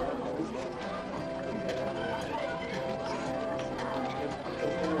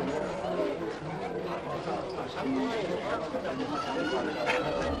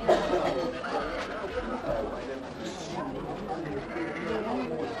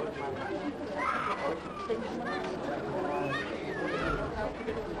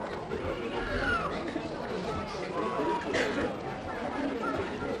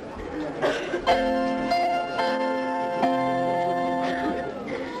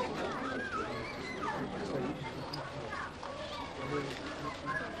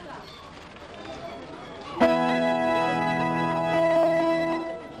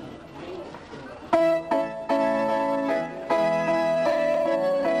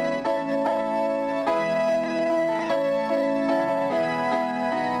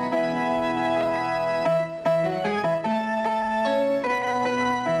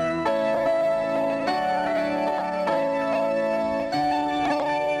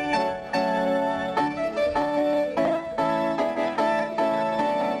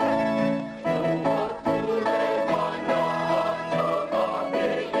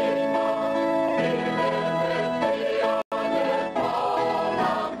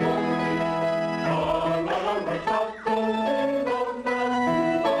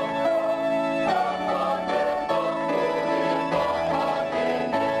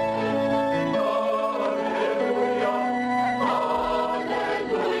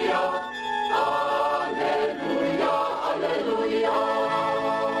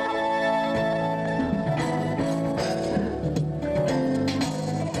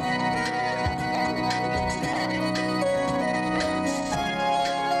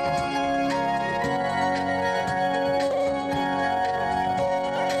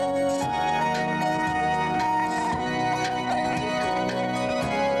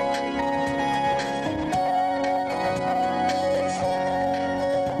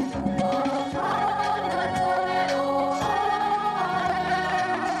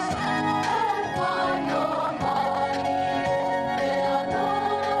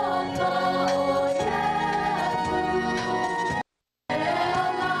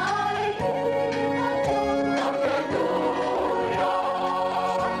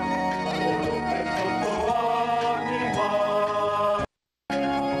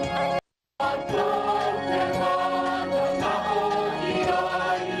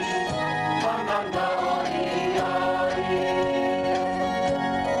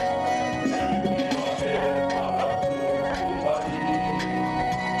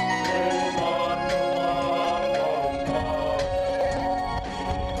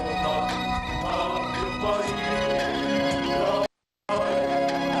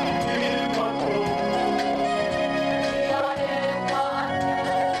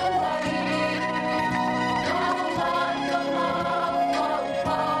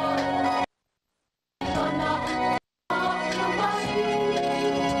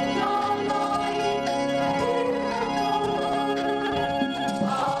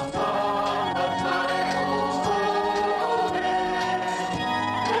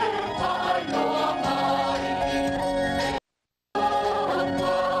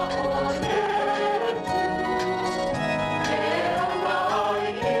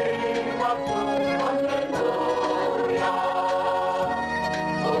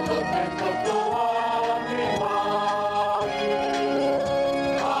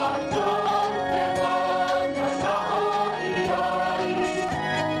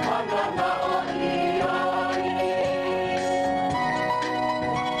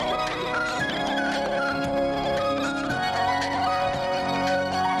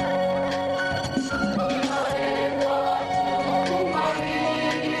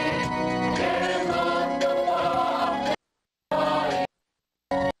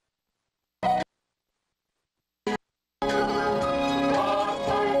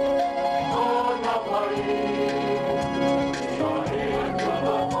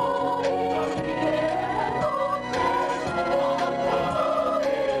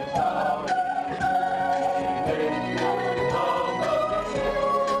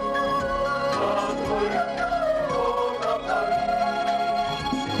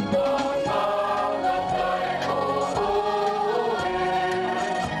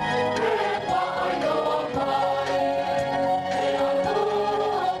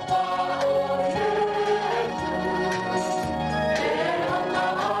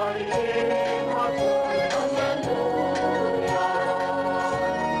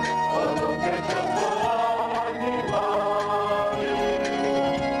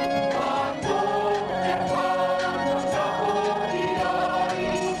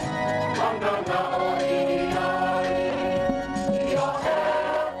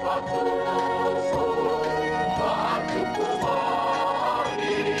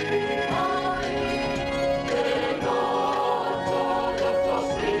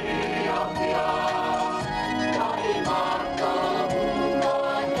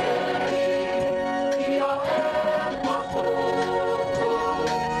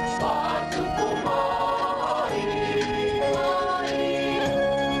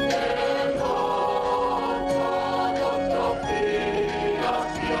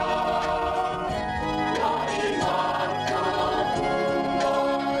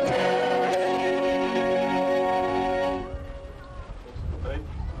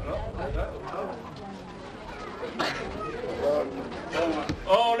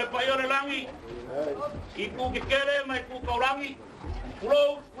 Iku ke kere mai ku kaurangi.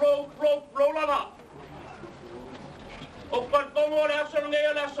 Flow lava. O kan kongo le aso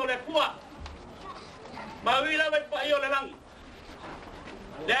nge le aso le kua. Mawila vai pa io le langi.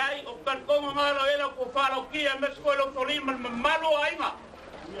 Dai o kan kongo ngalo ela ko falo kia mes ko lo solima malo ainga.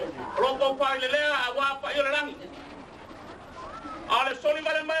 Lo ko fa le lea awa pa io le langi. Ale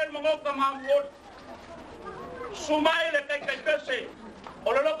solima le mai mo ka mambo. Sumai le kai pese.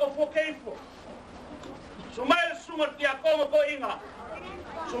 O le loko fo keifo. Sumai sumar kia kongo ko inga.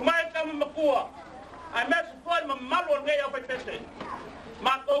 Sumai kama makua. Ai mes foi malo nge Aufaipese.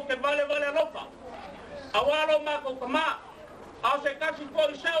 Ma ko ke vale lofa. Awalo ma ko kama. Au se kasi ko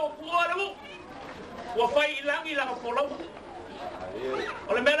isao kuaru. Wa fai ilangi la polo.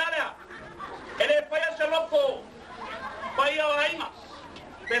 Ole melala. Ele paia se loko. Paia ainga.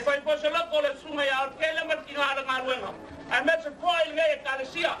 Pe fai po se loko le sunga ya kele martinga ala ngaruenga. Ai mes foi nge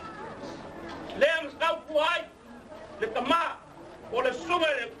Ekalesia. Le am skau kuai. Le kama. Ole sunga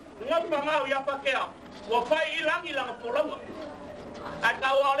le Nofofanau ya Patea. Wa fai ilangi la polo. Ai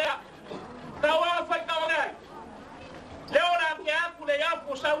kawalea. Kawa fai kawalea. Leo la ke aku le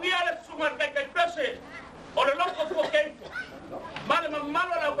yapo sawia le sungar kai pese. O le loko fo keifo. Male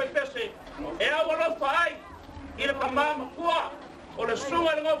malo la Aufaipese. E awa lo fai. Ile kamama kua. O le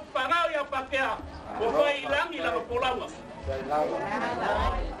sungar le Nofofanau ya Patea. O fai ilangi la polawa.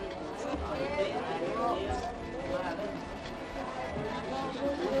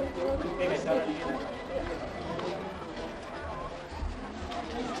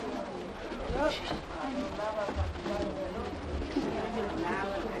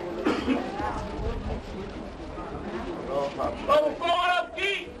 Oh, fora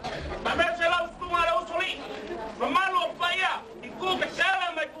aqui! Mas se lá os tumarão soli, mamalo paia, e cuca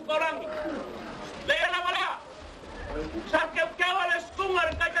cala mais cucarangi. Leia na malha. Sabe que ela é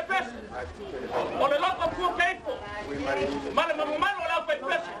stungar cai que pes. Olha lá com o keiko. Mas mamalo lá foi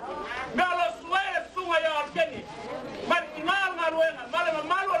pes. Melo suere sunga ya arkeni. Mas ngal ngaruenga, mas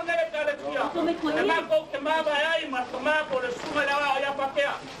mamalo ne Ekalesia. Ma ko ke mama ai mas ma ko le sunga ya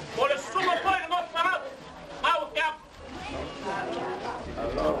Patea. Ko le sunga foi no farado. Au cap.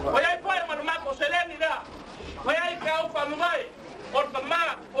 Oya ipoe marumako seleni da. Oya ikau famai. Or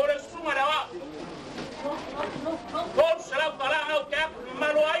kama or sunga dawa. Or sala para au cap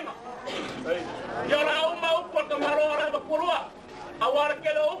malo ainga. Yo la uma por kamalo ora purua. Awar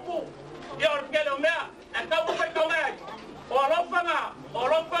kele upu. Yo kele mea. Akau pe kaumai. Oro fanga.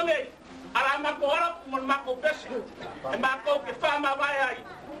 Ara mako ora mon mako pesi. E mako ke fama vai ai.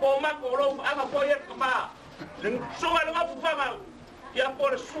 O mako ro anga foi kama. Sunga le Nofofanau. Ya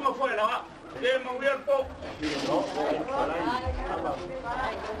por sunga foi lá. E mawir po.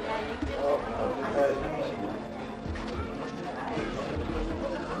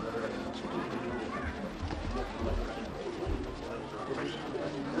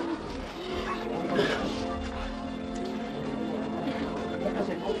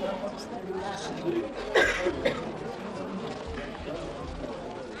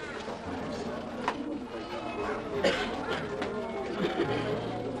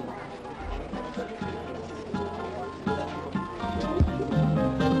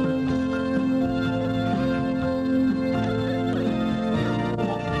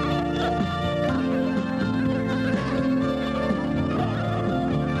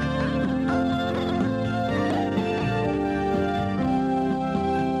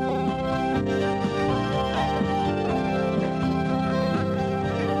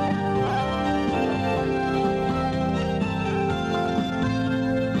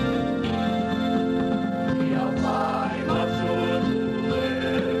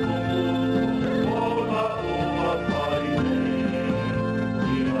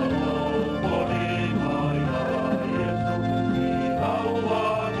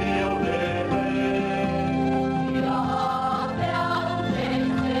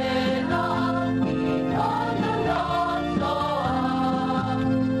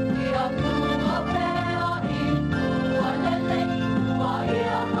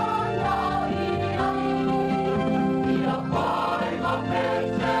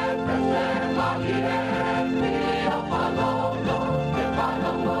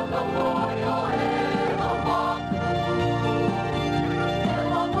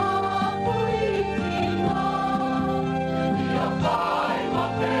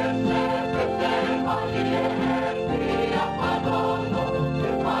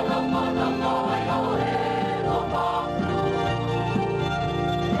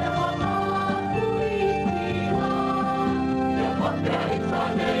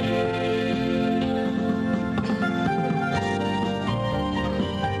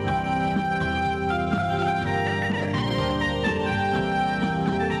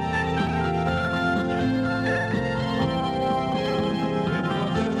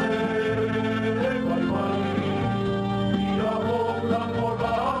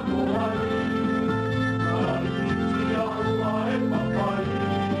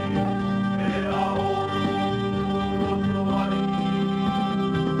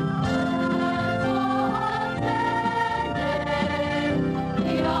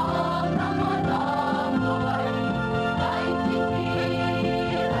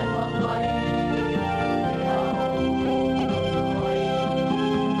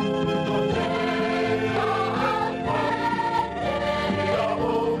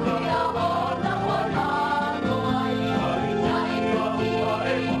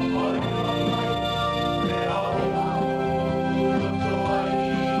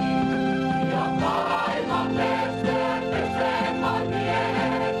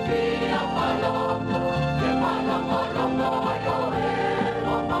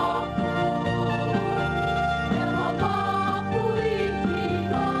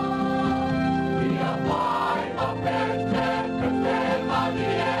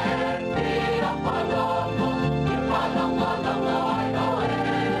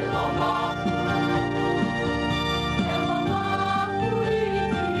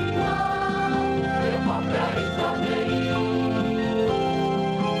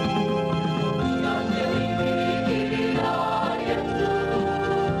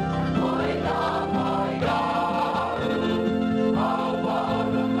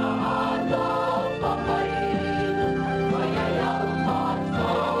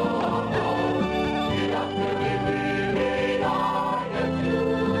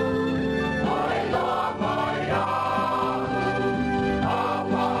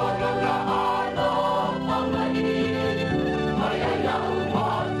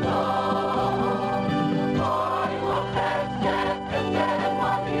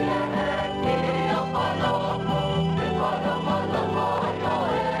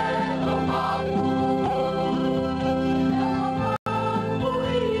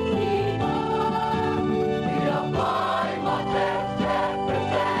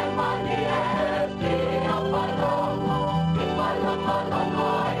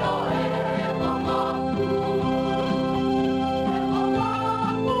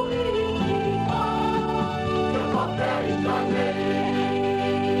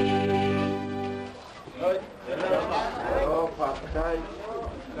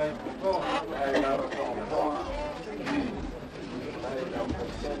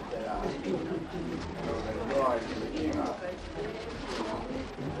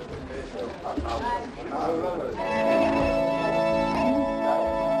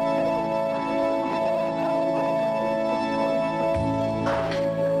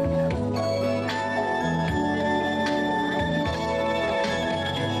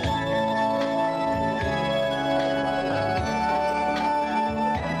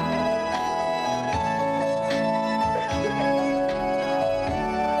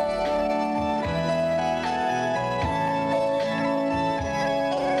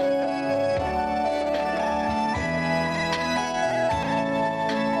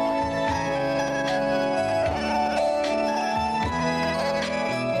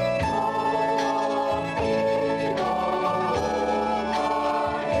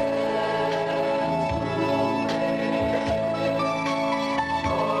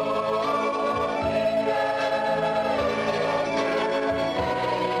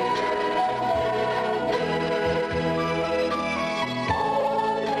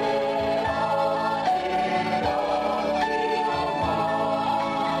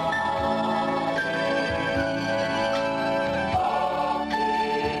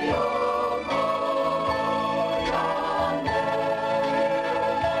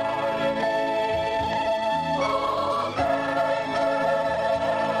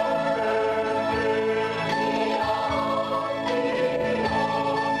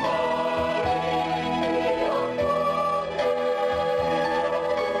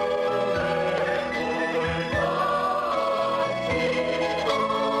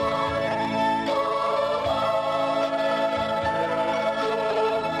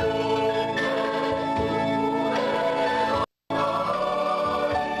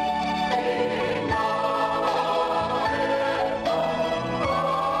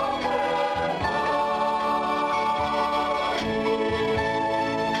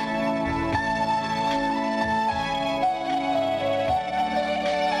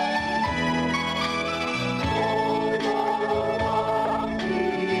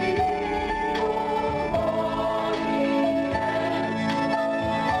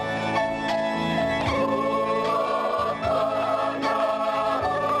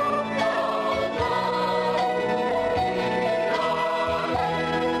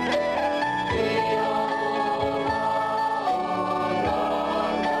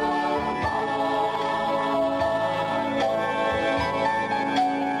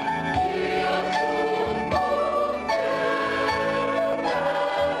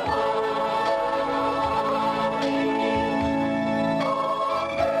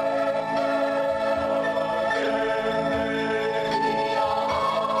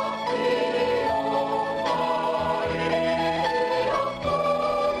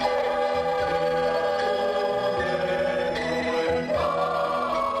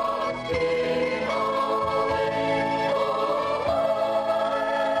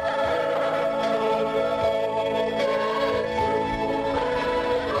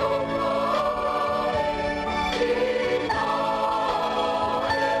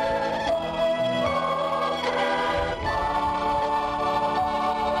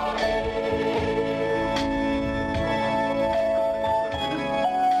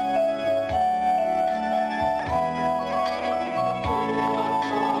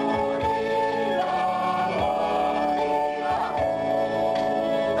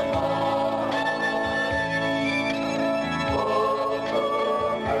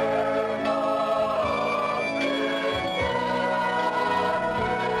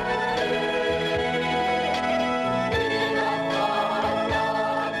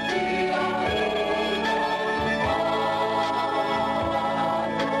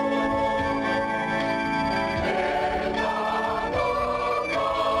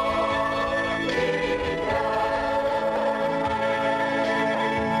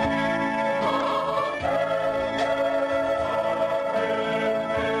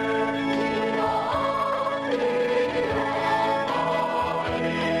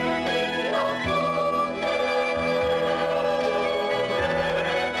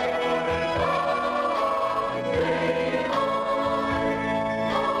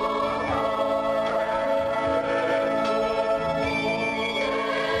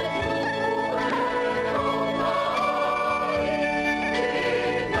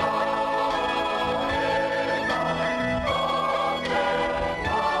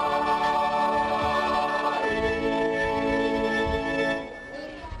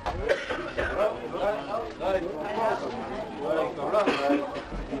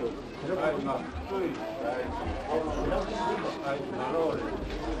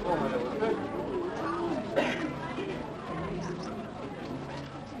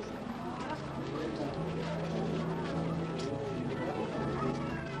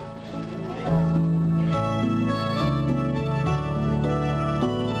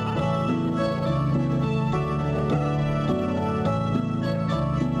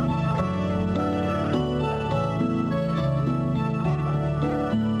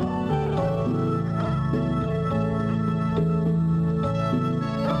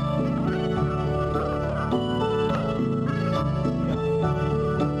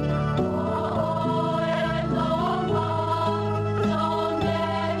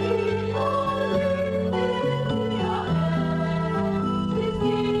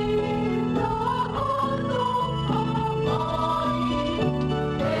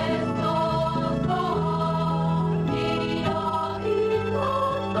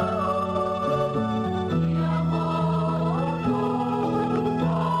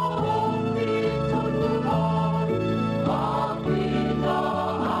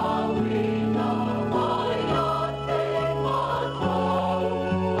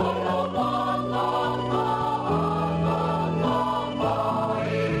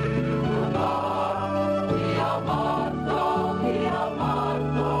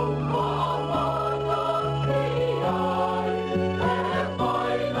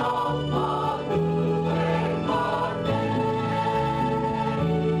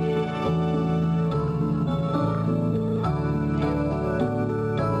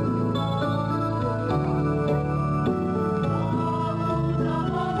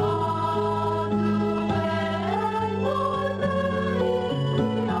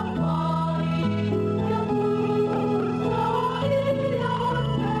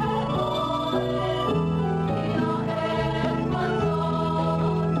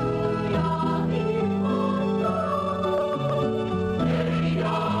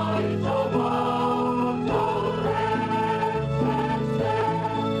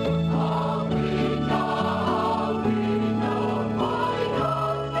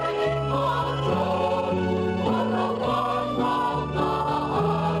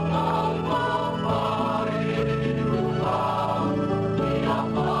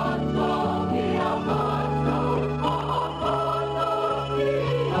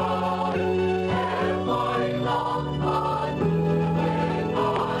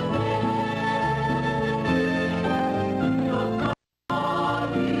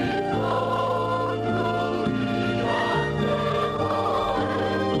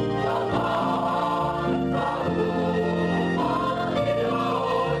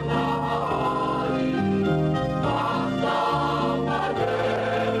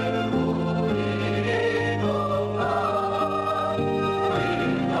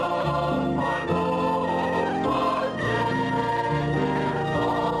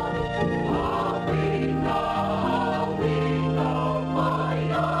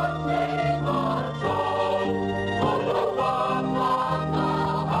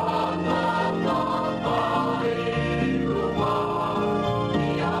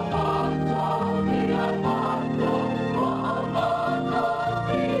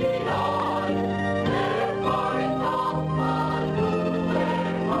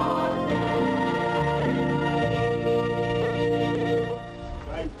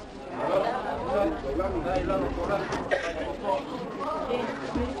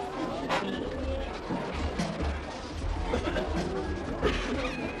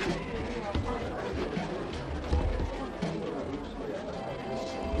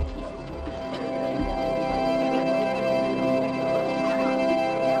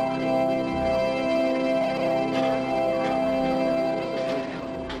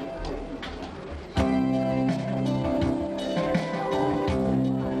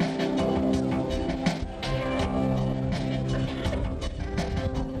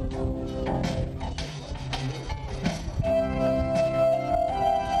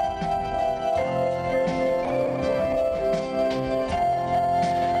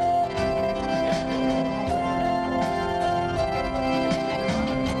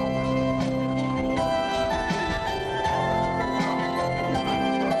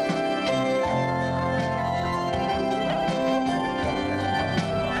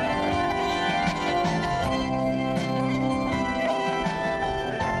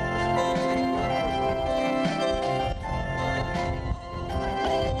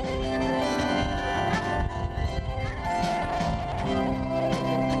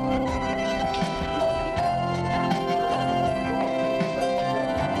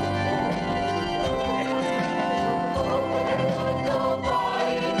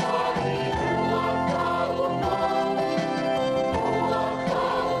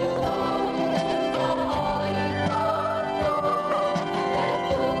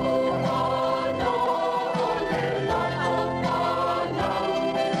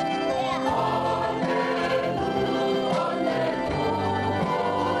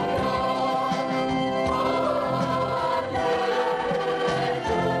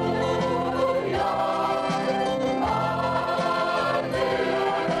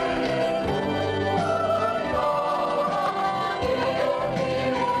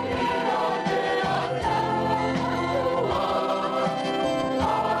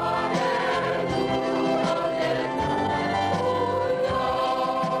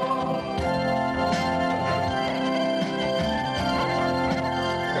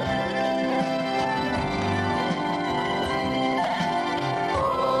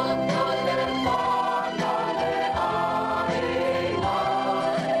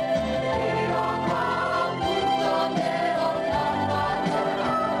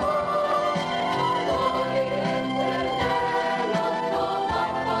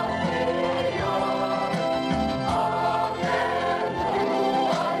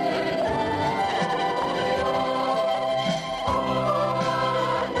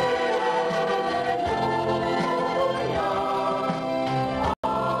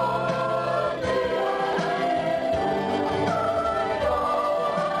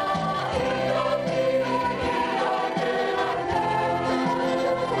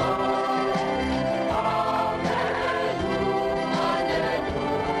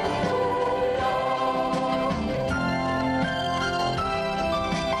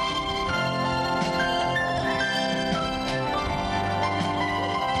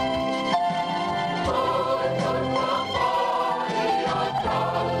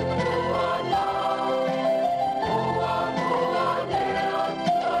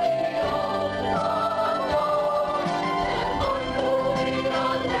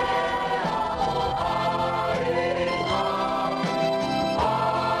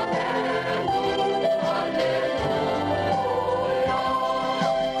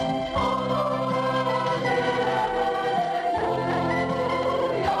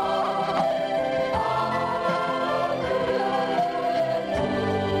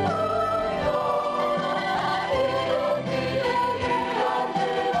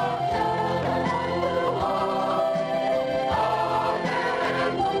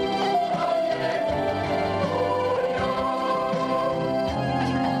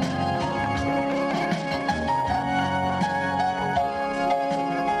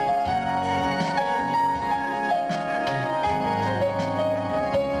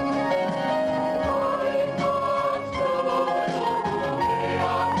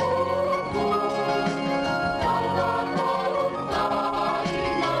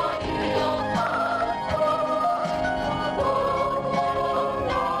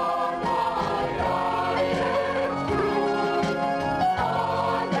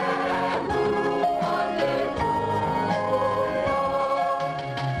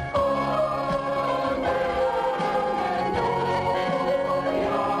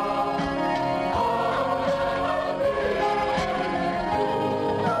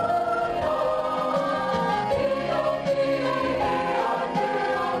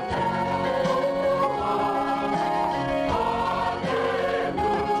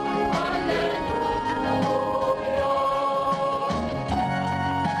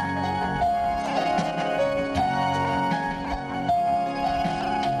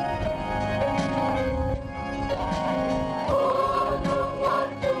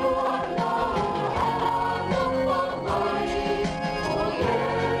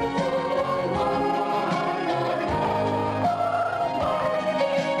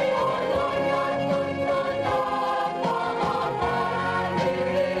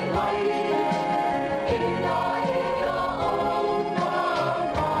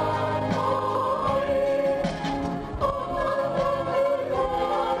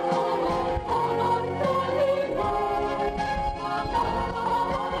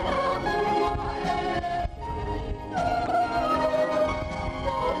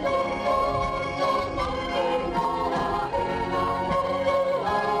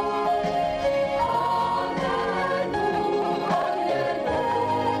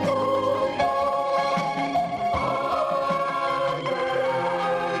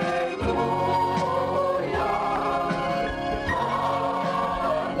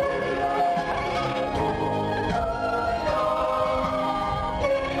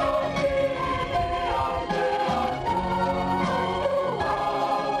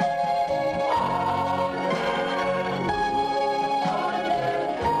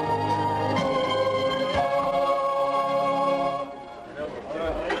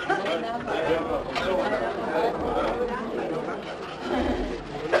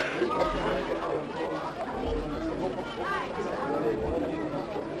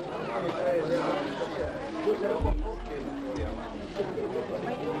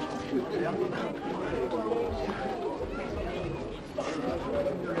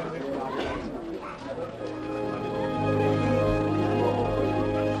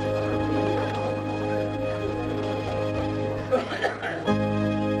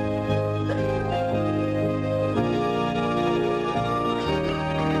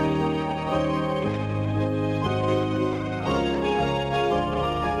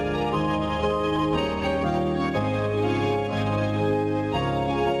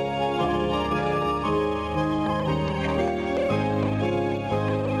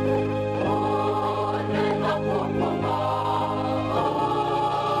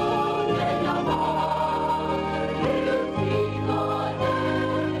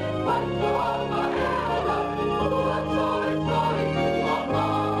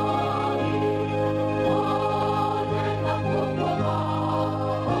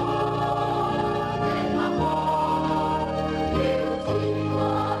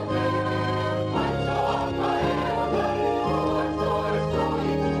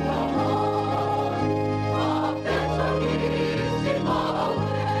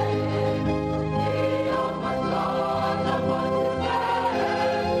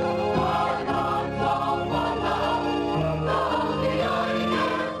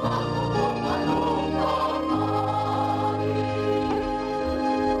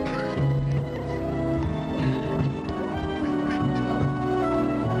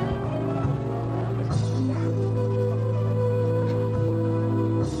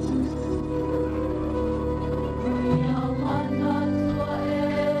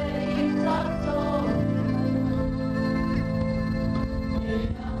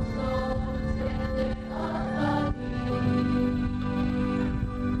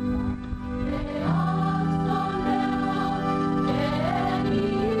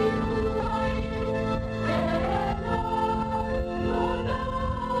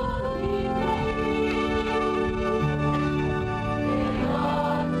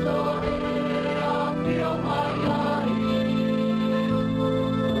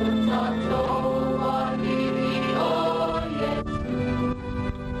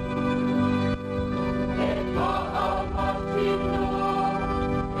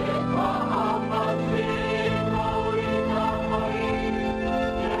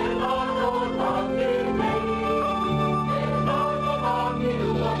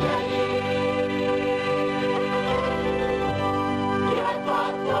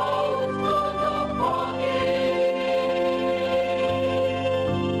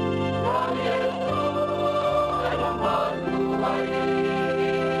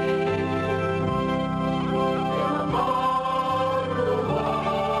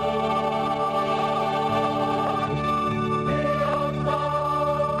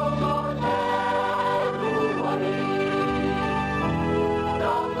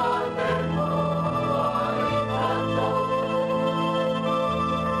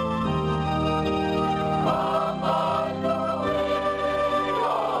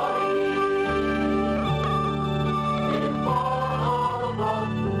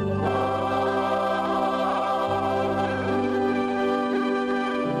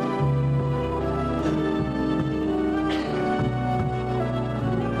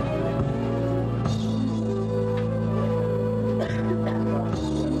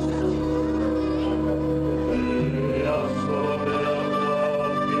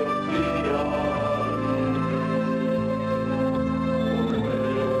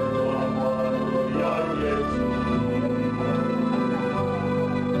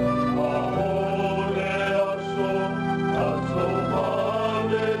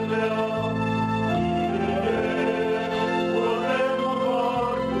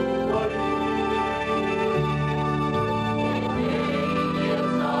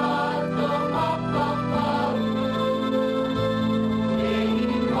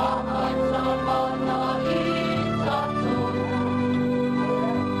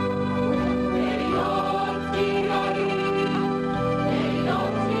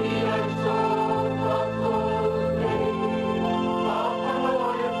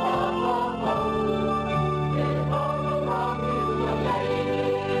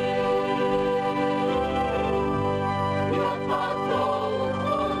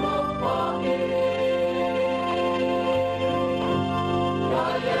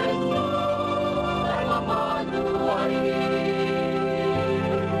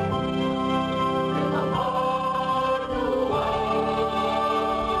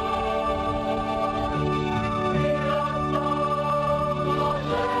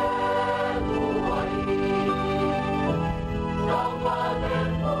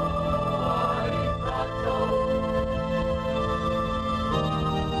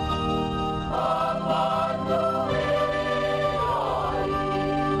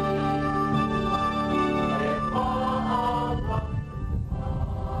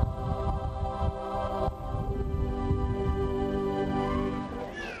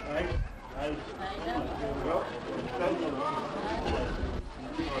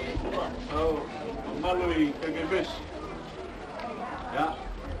 malo I Ekalesia. Ya.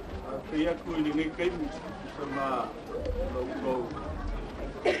 Ia ku I ngai kai sama lo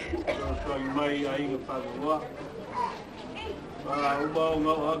so mai ai ngapagua. Ubao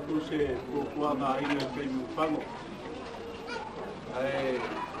ngau aku se kukua nga inga kay mufango. Ay,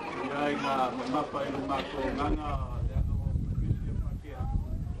 ay nga mamapa ilo mako nganga dano o provincia Patea.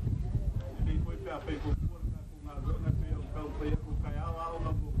 Hindi ko ipapay kukua na kung nga doon na kayo kaupaya ko kaya ako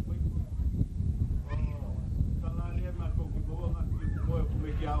nga bukupay ko. Talali ang ako kibuwa nga kibuwa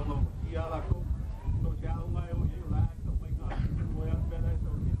kumikiyaw nga kiyala ko. So siya ako nga yung lahat ng may nga kibuwa ang pera sa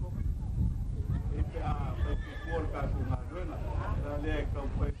uniko. Ipa pay kukua ka kung nga doon na. Le kau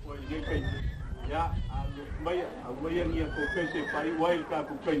pai ni kai ya alu mai yang ia ko pese pai wai ka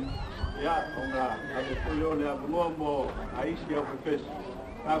ku kai ya onga ale polio le mo ai sia ko pese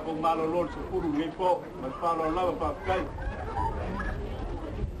ka ko malo lor se puru ni po mas palo lava pa kai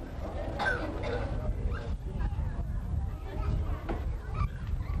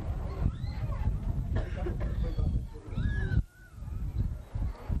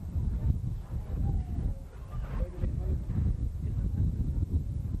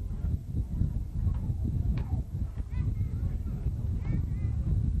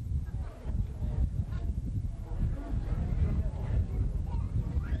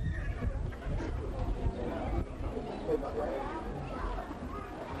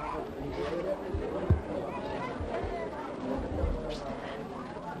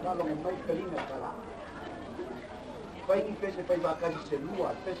Pese pai bakasi se lua,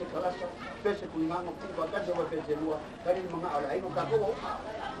 pese kalasa, pese kuingango ku bakasi wa pese lua, kali mga ala ino kako.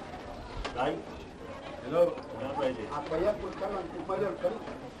 Dai. Hello, apa ini? Apa ya ku kalan ku mayor kali.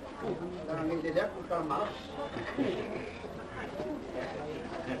 Karena ngi dia ku kalan malas.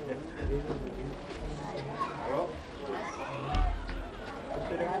 Halo.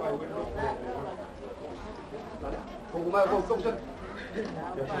 Kung may kung sa.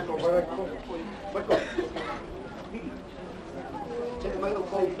 Betul. Saya mai o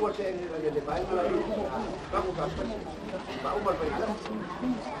kau kuat saya de pai mala kamu kasih bau mal pai lah tu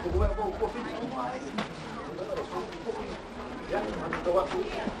gua kau kopi ya tu waktu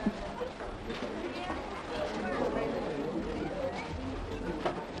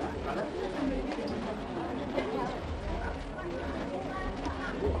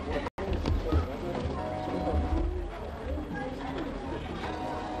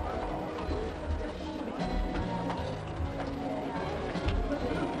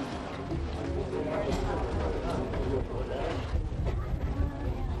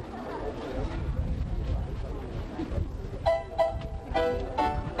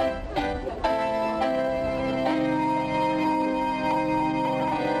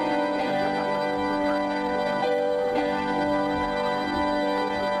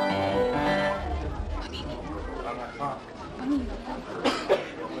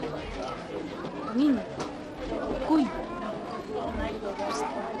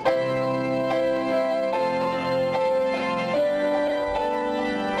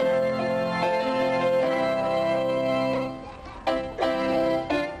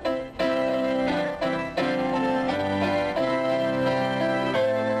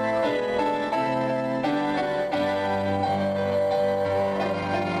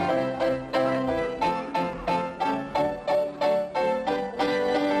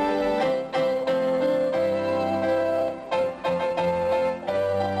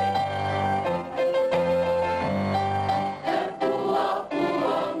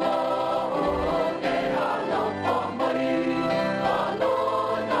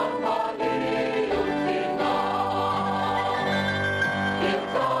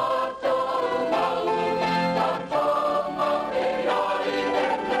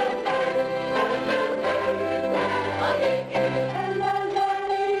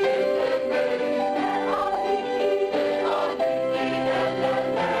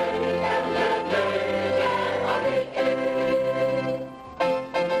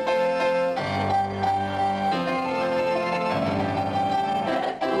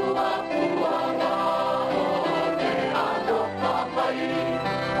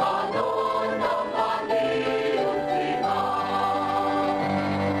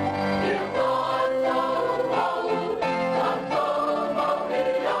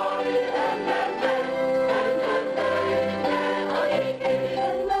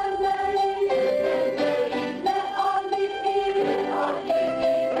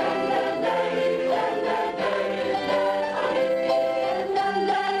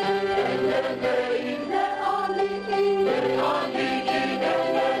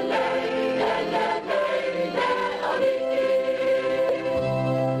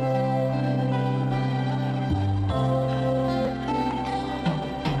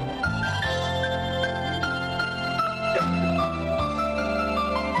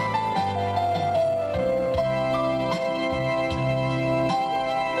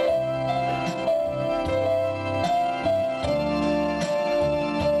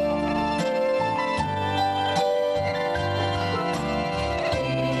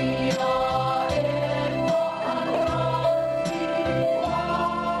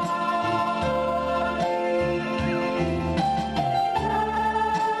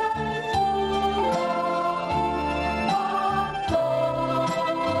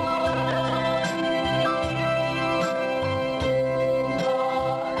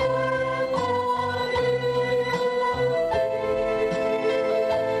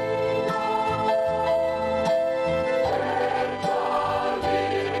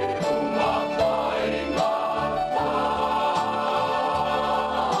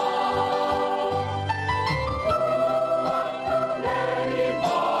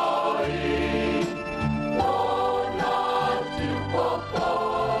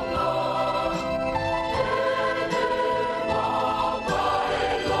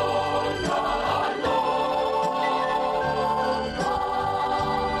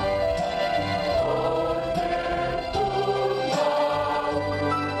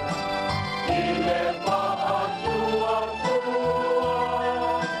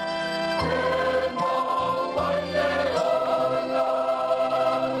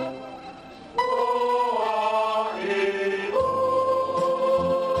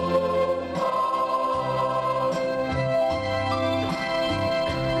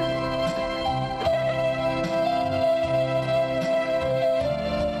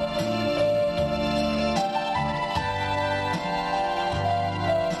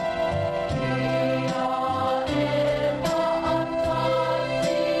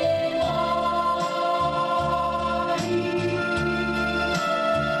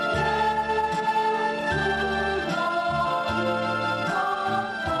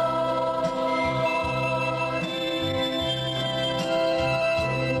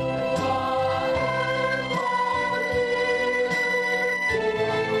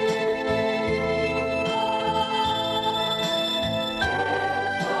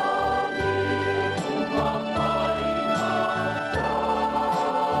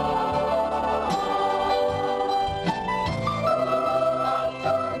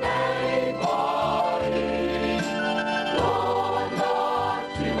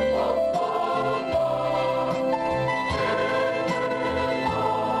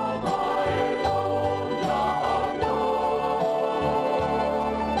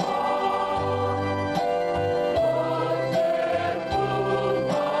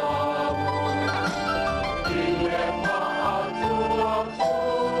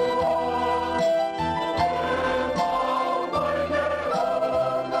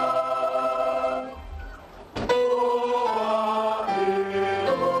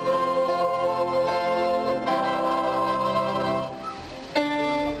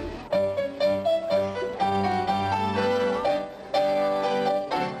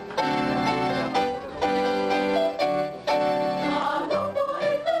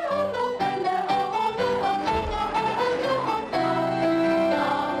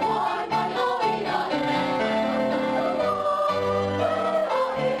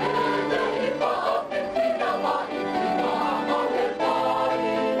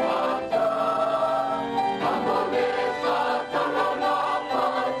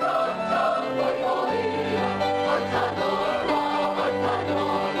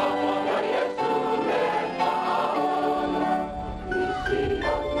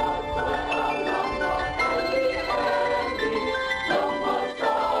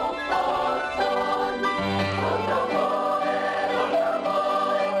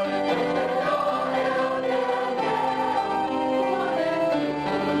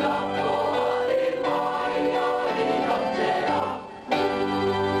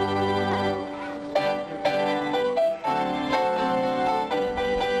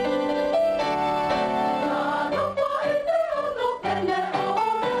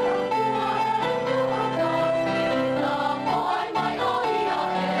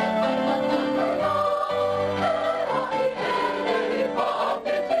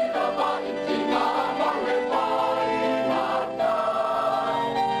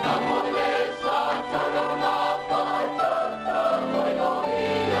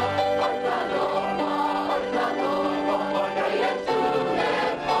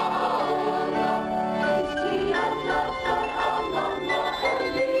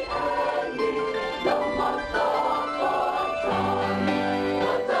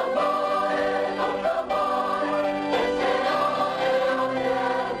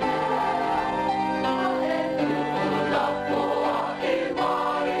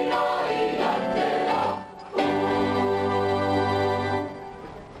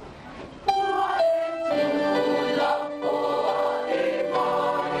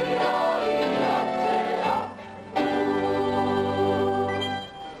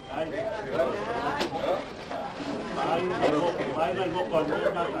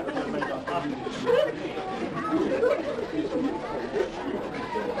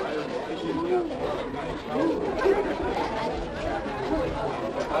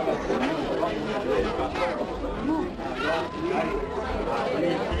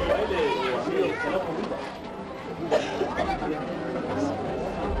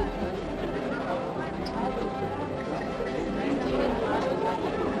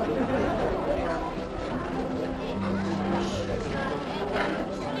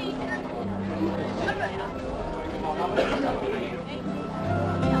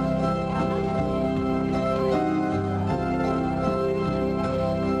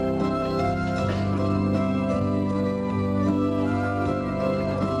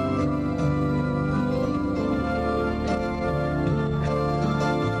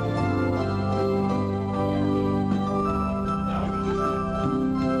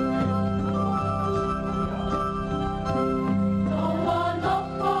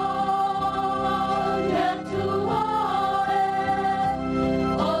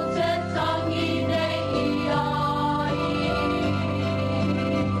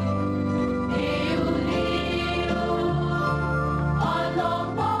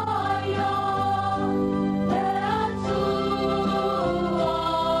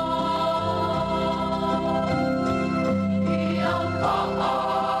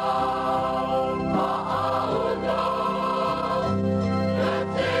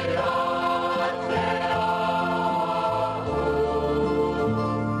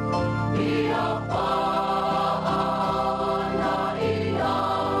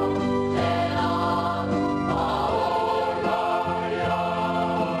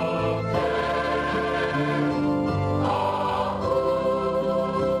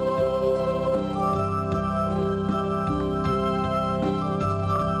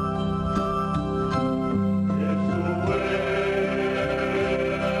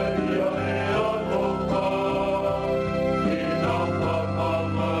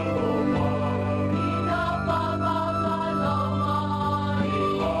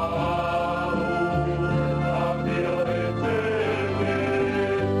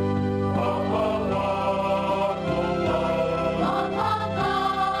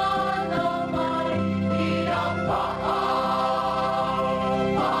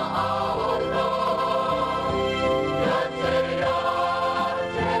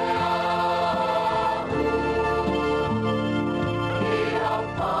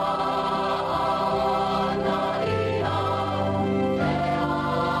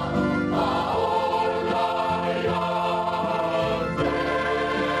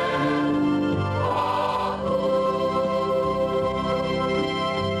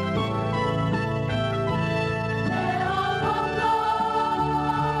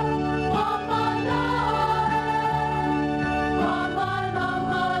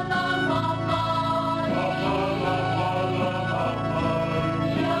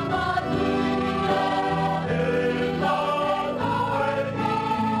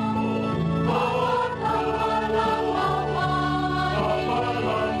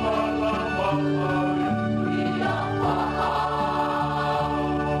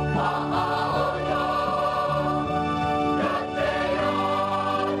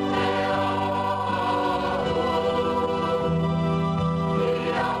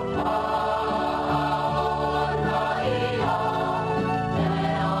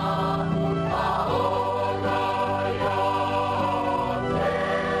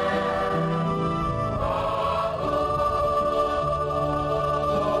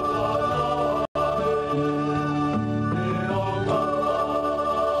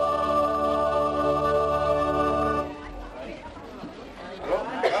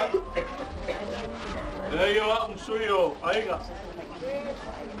suyo aiga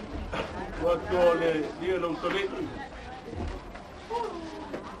waktu le dia lo tole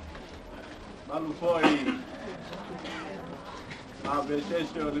malu foi a veces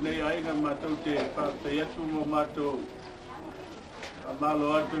o le aiga matou te Patea Siafono matou a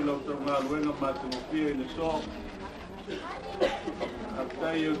malo atu lo tonga bueno matou pie le so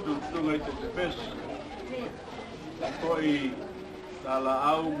até eu tunga te pes foi ala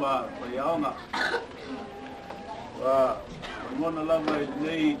auma paia wa mona lava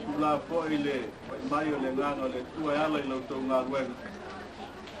nei tula foile mai o le ngano le tua ala i lo tonga bueno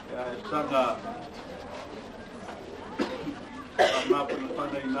ya sanga ma por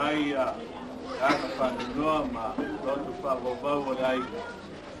pana inai a ana pana no ma lo tu fa bo ai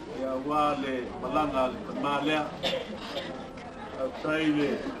ya wale malanga le malea a taile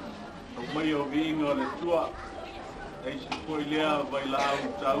o mai o vingo le tua e se foi lea vai lá o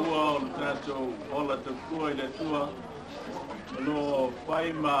taua o tato ola te tua i le tua no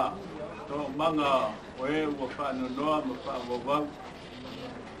faima to manga oe ua whanonoa ma whaavavau.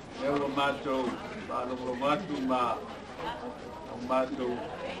 E ua mātou whaanongro mātou ma mātou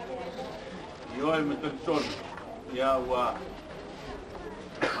i oe me tatonu. Ia ua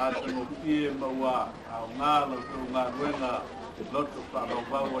mātou mo pie ma ua au ngālo tu ngā ruenga loto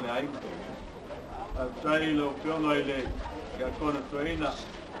whaavavau o le aiga. Tai lo pionga i le kia kona toina.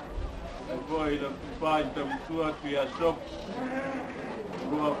 E koe i le kupai tamutua tu ia sok.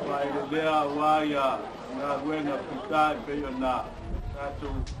 Rua whai le lea waia ngā ruenga putai peo nā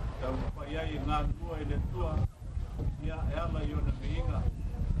tātou tamupai ai ngā tua i le tua. Ia e ala i ona miinga.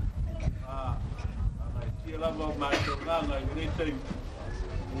 Ana i tia lava o mātou nganga i nei teimu.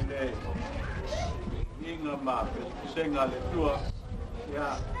 I le miinga mā pesenga le tua. Ia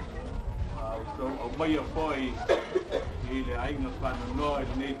o mai a foi i le ainga whananoa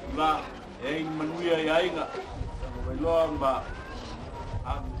i nei tula. E inga manuia i ainga. Mai loa ma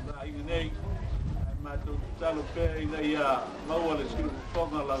a inga nei. Ai mātou talo pēr i nei a maua le siru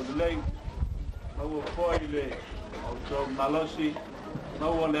whonga lau lei. Maua foi le au tau malosi.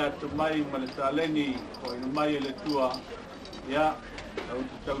 Maua le atu mai ma le tāleni o ina mai le tua. Ia, au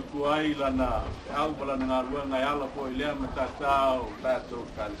te tau tua ai lana au pala ngā ruanga i ala foi lea ma tātau tātou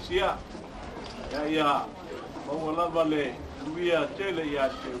Ekalesia. Ia, maua lava le luia tele ia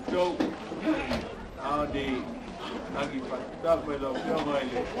te utau. Audi, nagi whakatapa i lau pionga i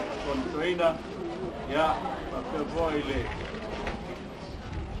le kontoina. Ia, whakatapa voi le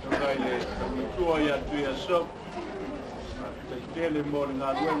tonga i le tamutua ia tui a sok. Te tele mo le ngā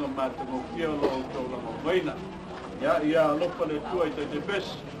ruenga mata mo kia lo tau lama maina. Ia, lopa le tua i te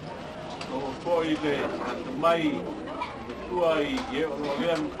besi. O foi le atu mai, le tua i e o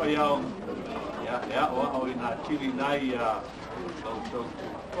rea nupai au. Ia, o au i nā tiri nai a tau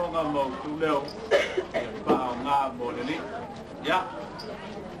konga mau tu leo. Ia pāo ngā mo le li. Ia,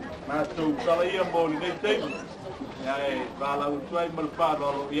 mātou tala ia mo le nei teimu. Ia e wālau tuai mal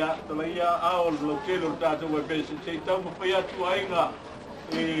whānolo. Ia, tala ia ao lo kelo tātou e besi. Sei tau ma whai atu ainga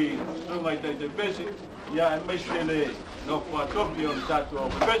i sungai te besi. Ia, e meise le nofua topi o le tātou au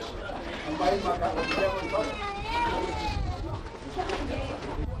besi. Mai maka o te o tō.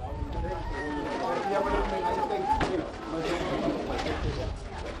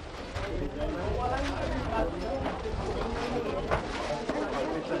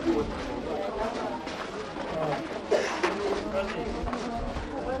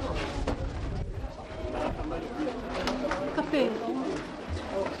 Café.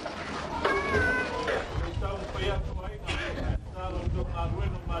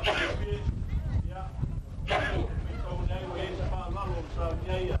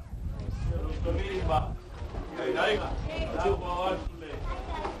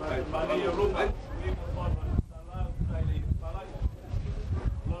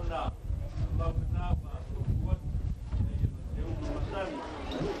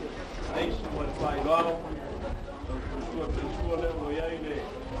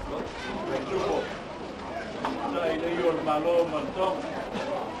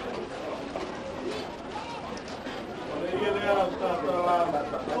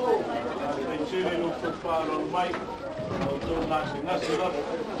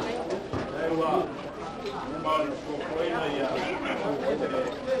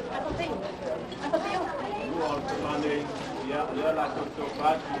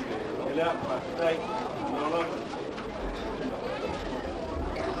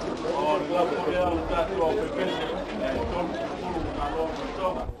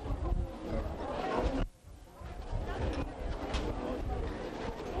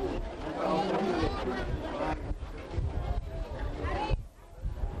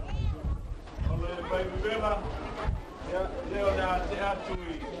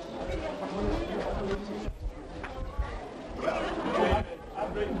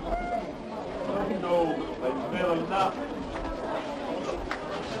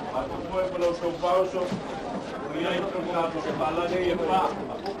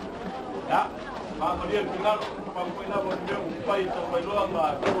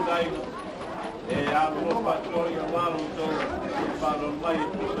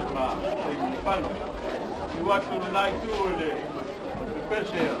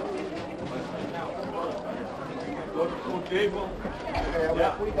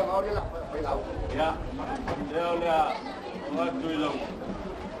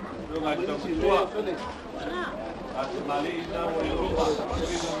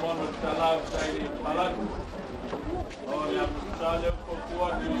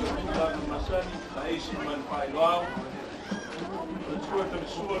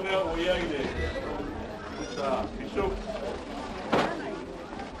 sa pisu.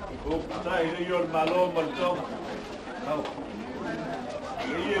 Sai io il malo malto. No.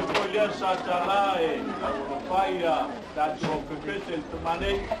 Io voglio sa tala e paia da Aufaipese il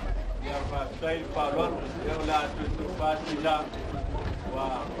tomane. Ya fa sai paolo io la tu fatti là.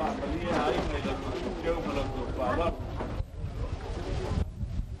 Wa Pupualii aiga la io me lo paolo.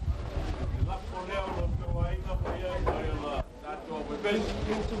 La poleo lo aiga paia io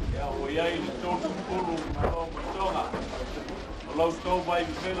ya o ia i tōku pulu malo matonga. O lau tō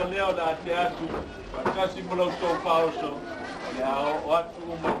Faiga Leo da te atu, kasi mo lau tō paoso, ya o atu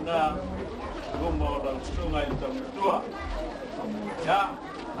umana, uma o lau tunga i tamutua. Ya,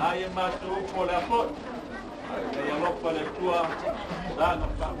 aia matu upo le apot, ya lopa le tua, dana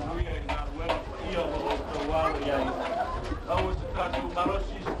pamuia i ngā ruela, ia o lau tō waro iai. Au te tatu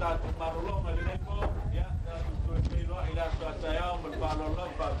marosi, tatu marolonga le neko, ya, ila sa tayao mo paolo la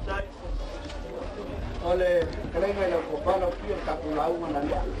patai ole krenga le ko palo pio kapulau mana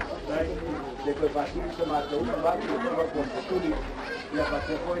ya de ko pasil se mato un vale ko ko tuli ya pa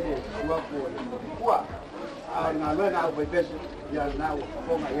se foi de wa ko a na lo na Aufaipese ya na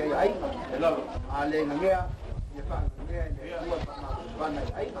ko ma ya ai ale na mea ya pa mea ya ko pa na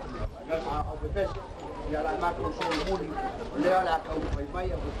ai a Aufaipese ya la ma ko so muli le ala ka ko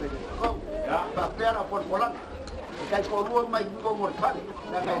mai Aufaipese ko pa pera por polan kai ko ruo mai ko morfali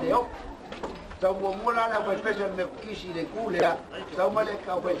na kai leo tau mola la Aufaipese me kisi le kulea tau male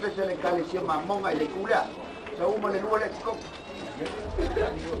ka Aufaipese le Ekalesia mamonga le kulea tau male ruo le ko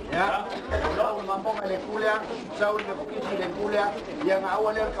ya tau mamonga le kulea tau le kisi le kulea yang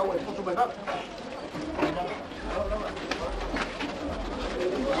awal le ka putu me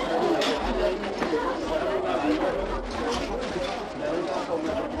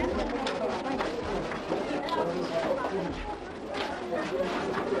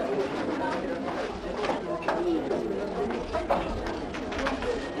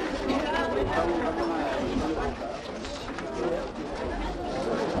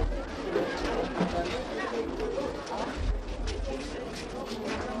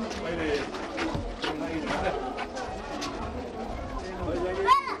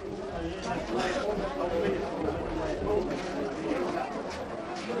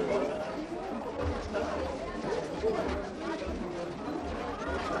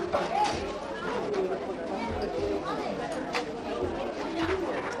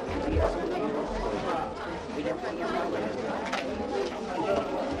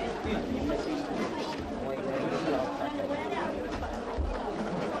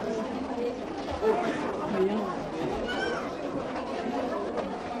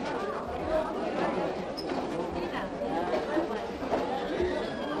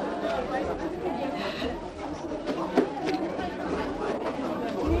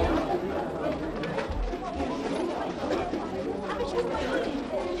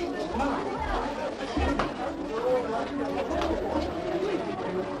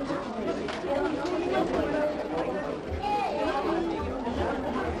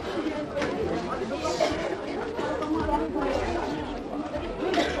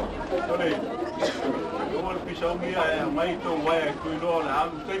mai to wai ku no la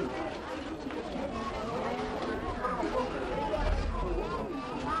am tin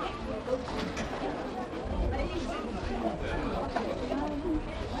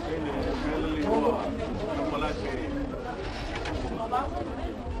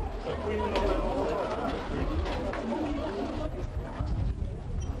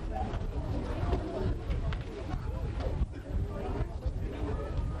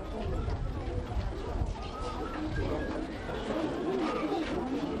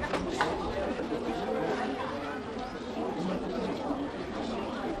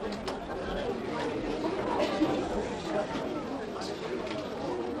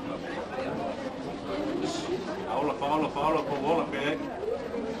paolo con vola pe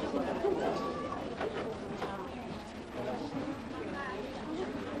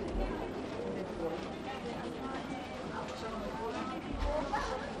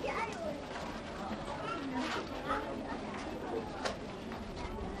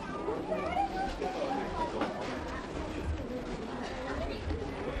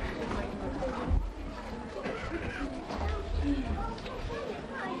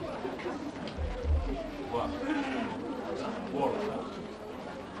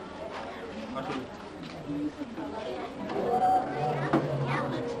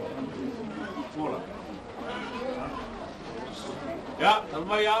ya,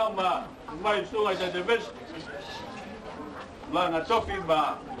 mai au ma mai suga de debes. La na tofi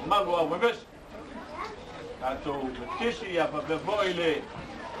ma mago au debes. Kato tisi ya pa bevoile.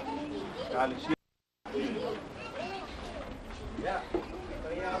 Ekalesia Ya.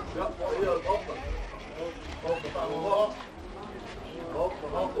 Iya, opa. Opa pango. Opa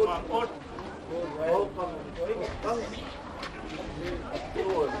mangkut. Opa bang.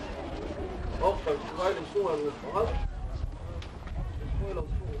 Opa vai de sua no pau. Foi lá no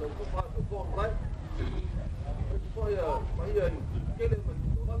pau do pau lá. Foi aquele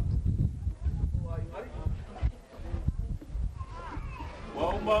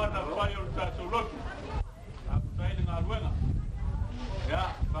Wauma na whai o tātou lotu. A putai ni ngā ruenga. Ia,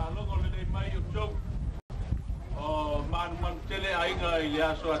 whaalongo le nei mai o tau. O manu tele aiga I le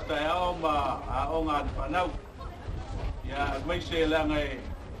aso a tai ao ma a o ngā whanau. Ia, mai se langa e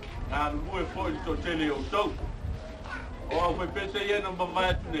ngā rue fōi to tele o tau. O Aufaipese iena mawai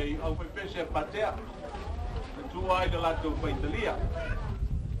atu nei, Aufaipese Patea. Na tua aiga lato Faitalia.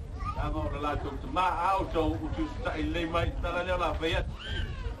 Anga o lato te maa au tau utu stai lei mai tala leo la whaiat.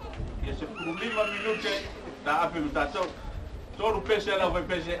 Ia se 5 minute ta api mu tātou. Tōru pese ala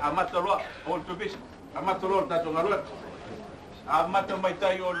Aufaipese a mataloa o le topisi. A mataloa tātou ngarua. A mata mai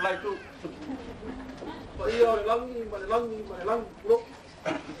tai o le laitu. Ia o le langi pulok.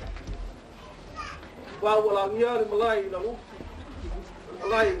 Wau langia le malai la u.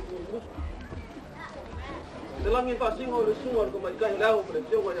 Malai u. Le langi pasingo le sunga ko mai kai lao le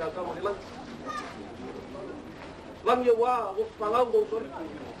tio wa ya ka mo le langi. Langi wa o pangau go sori.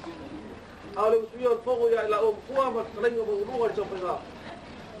 Ale usio fogo ya la o kua ma lengo mo ruwa le sopenga.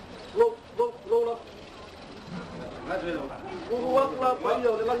 Lo la. Ruwa la pa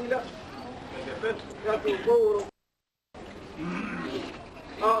yo le langi la. Ya tu go.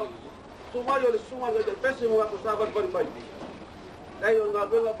 Sumayo le sunga le pese mo ko sa ba bai. Dai o nga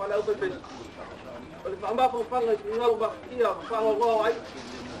bela pa la o pese. Oleh tambah pangpang tinggal bakia pangol lo ai.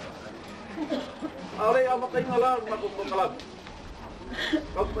 Ale ama kaingalan ma ko kalag.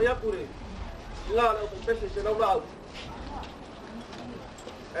 Kau paya kure. Tinggal o pese se la ula.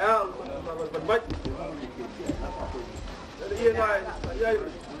 Ya, berbaik. Jadi ia nai, ia.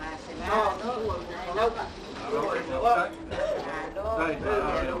 Ah,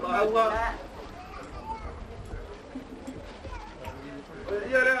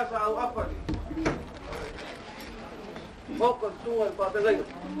 ia rasa apa ni? Fokus semua pada lagi.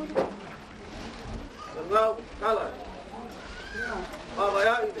 Engkau kalah. Apa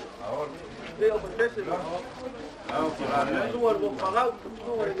ya ini? Dia berpesen. Semua mau pangau,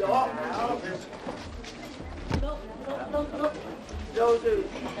 semua jawab. Jauh sih.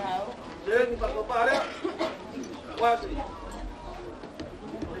 Jadi pak kepala, wasi.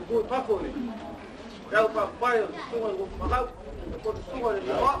 Ibu papo ni. Jauh pak paio, semua mau pangau, semua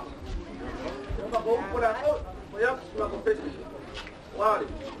jawab. Pak kepala tu. Banyak sudah kompetisi. Wali.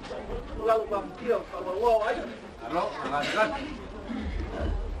 Lalu Vatia kalau wow aja. Halo, angkat.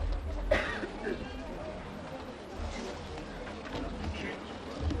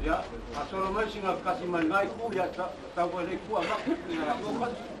 Ya, asal mai singa kasih mangai ku ya tahu boleh ku apa ina ko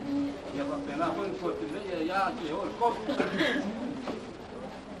pas. Ya pa pena ko ko ya ke o ko.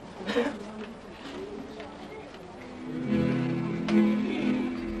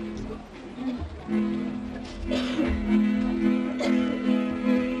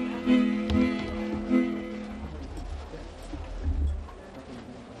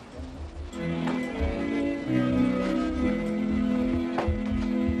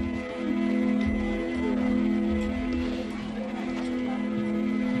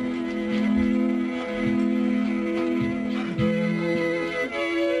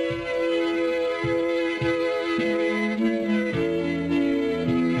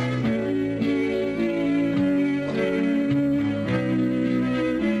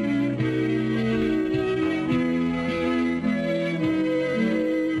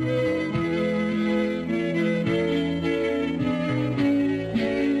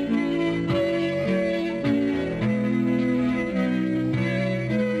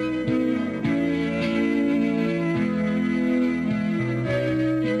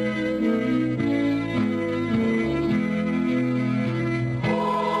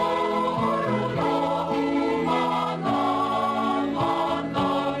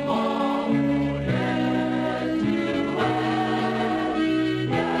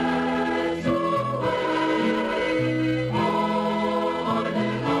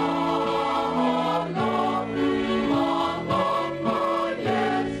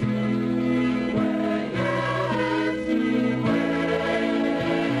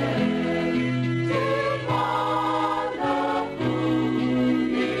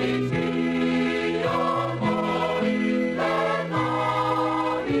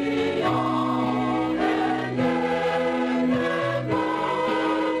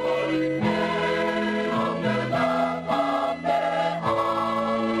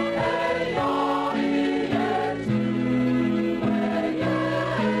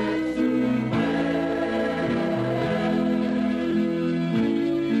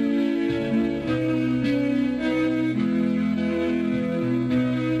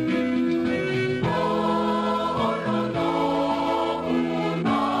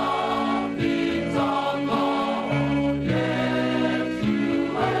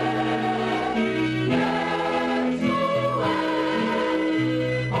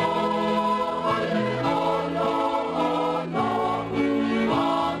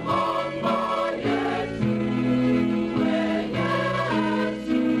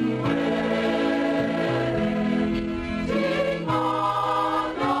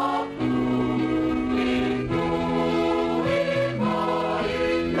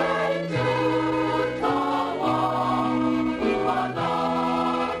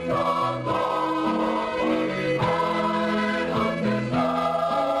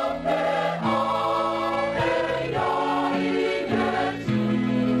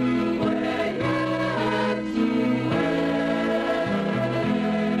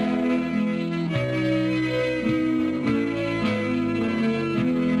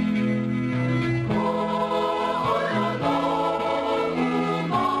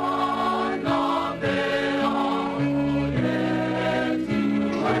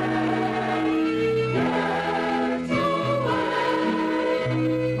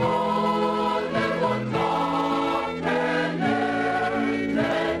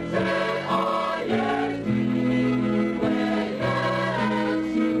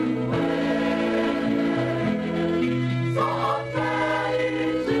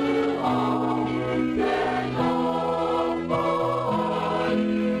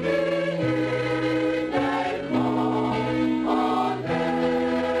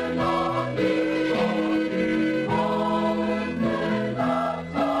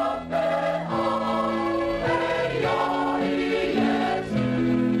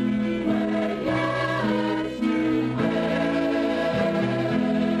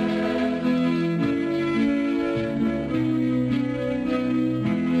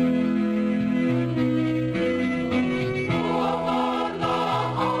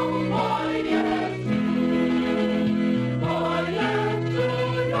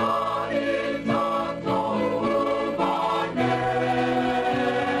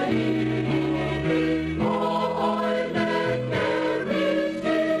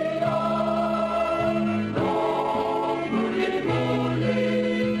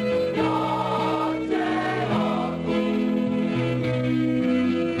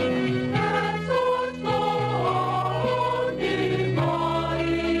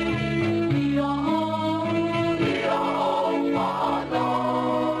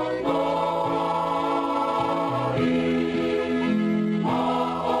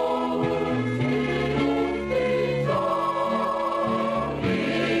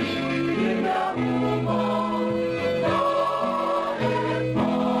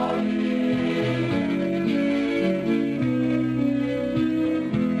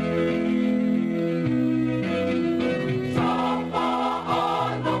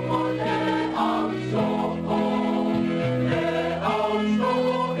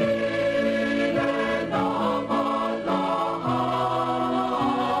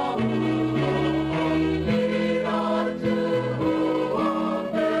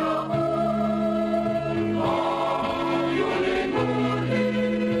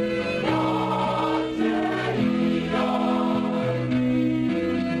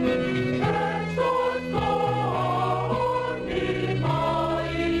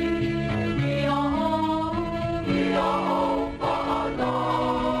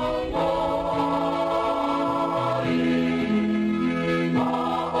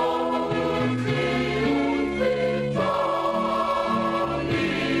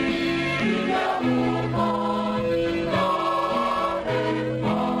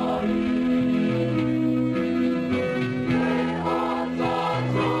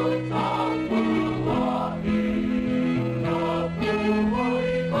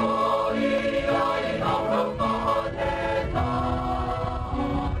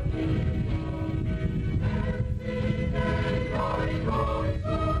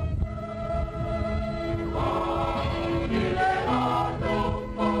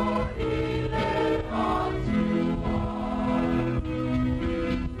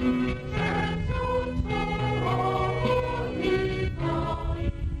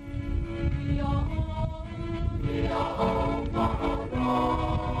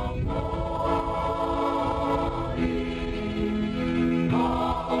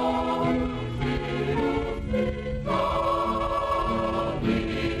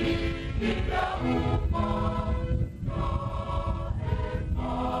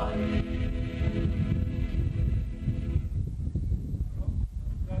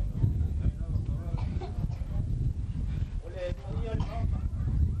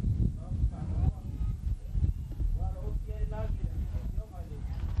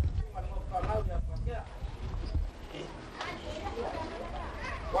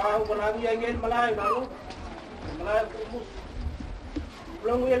 Wow, walang yang Melayu lalu, Melayu kumus.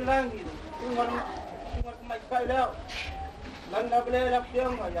 Belum yang lagi, cuma Faiga Leo. Lang na bela lang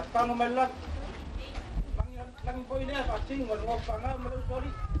siyang ya kang malang. Lang boleh asing Nofofanau Maliu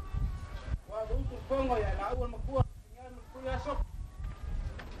sorry. Wa untuk Kongo ya lawan makuha, yan makuha sok.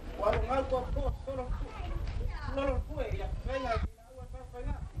 Wa ngal ko solo kue ya venga lawan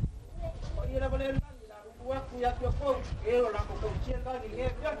Vaifanua. Wa ira bela lang la ku ya ko ero la ko chien lagi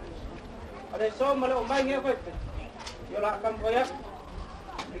ngepya. Ada so malo mai ngepya. Yo la kam koyak.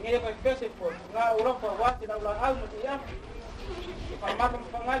 Ngepya Paepaeoali'i po. Nga Europa wati na ulang au mutiya. Pamakan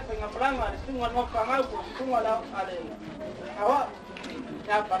pangai pengambelangan semua Nofofanau semua ada awak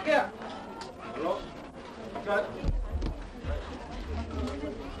ya pakai Halo. Kat.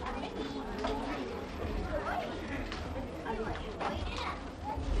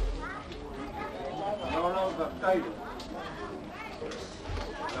 Halo, kai.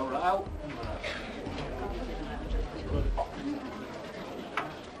 Lau.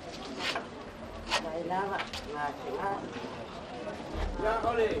 Baiklah, ngasih. Ya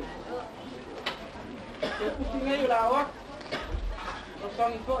oleh. Aku tinggal lawak.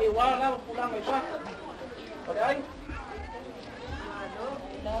 Kosong kok iwala pulang itu. Pada ai.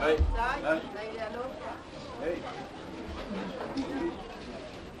 Hai. Hey.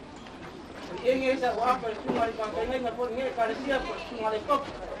 Ini saya apa cuma di kampung ini ngapun ini Ekalesia cuma di kok.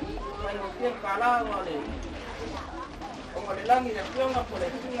 Main tiap kalah oleh. Kalau di langit ya pulang ngapun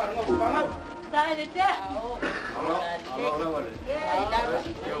cuma Nofofanau. Tayo dito. Halo.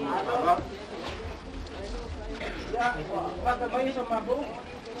 Ya, baka may sama po.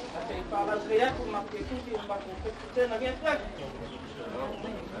 Kasi para kaya kung makikita yung bakit na ganyan.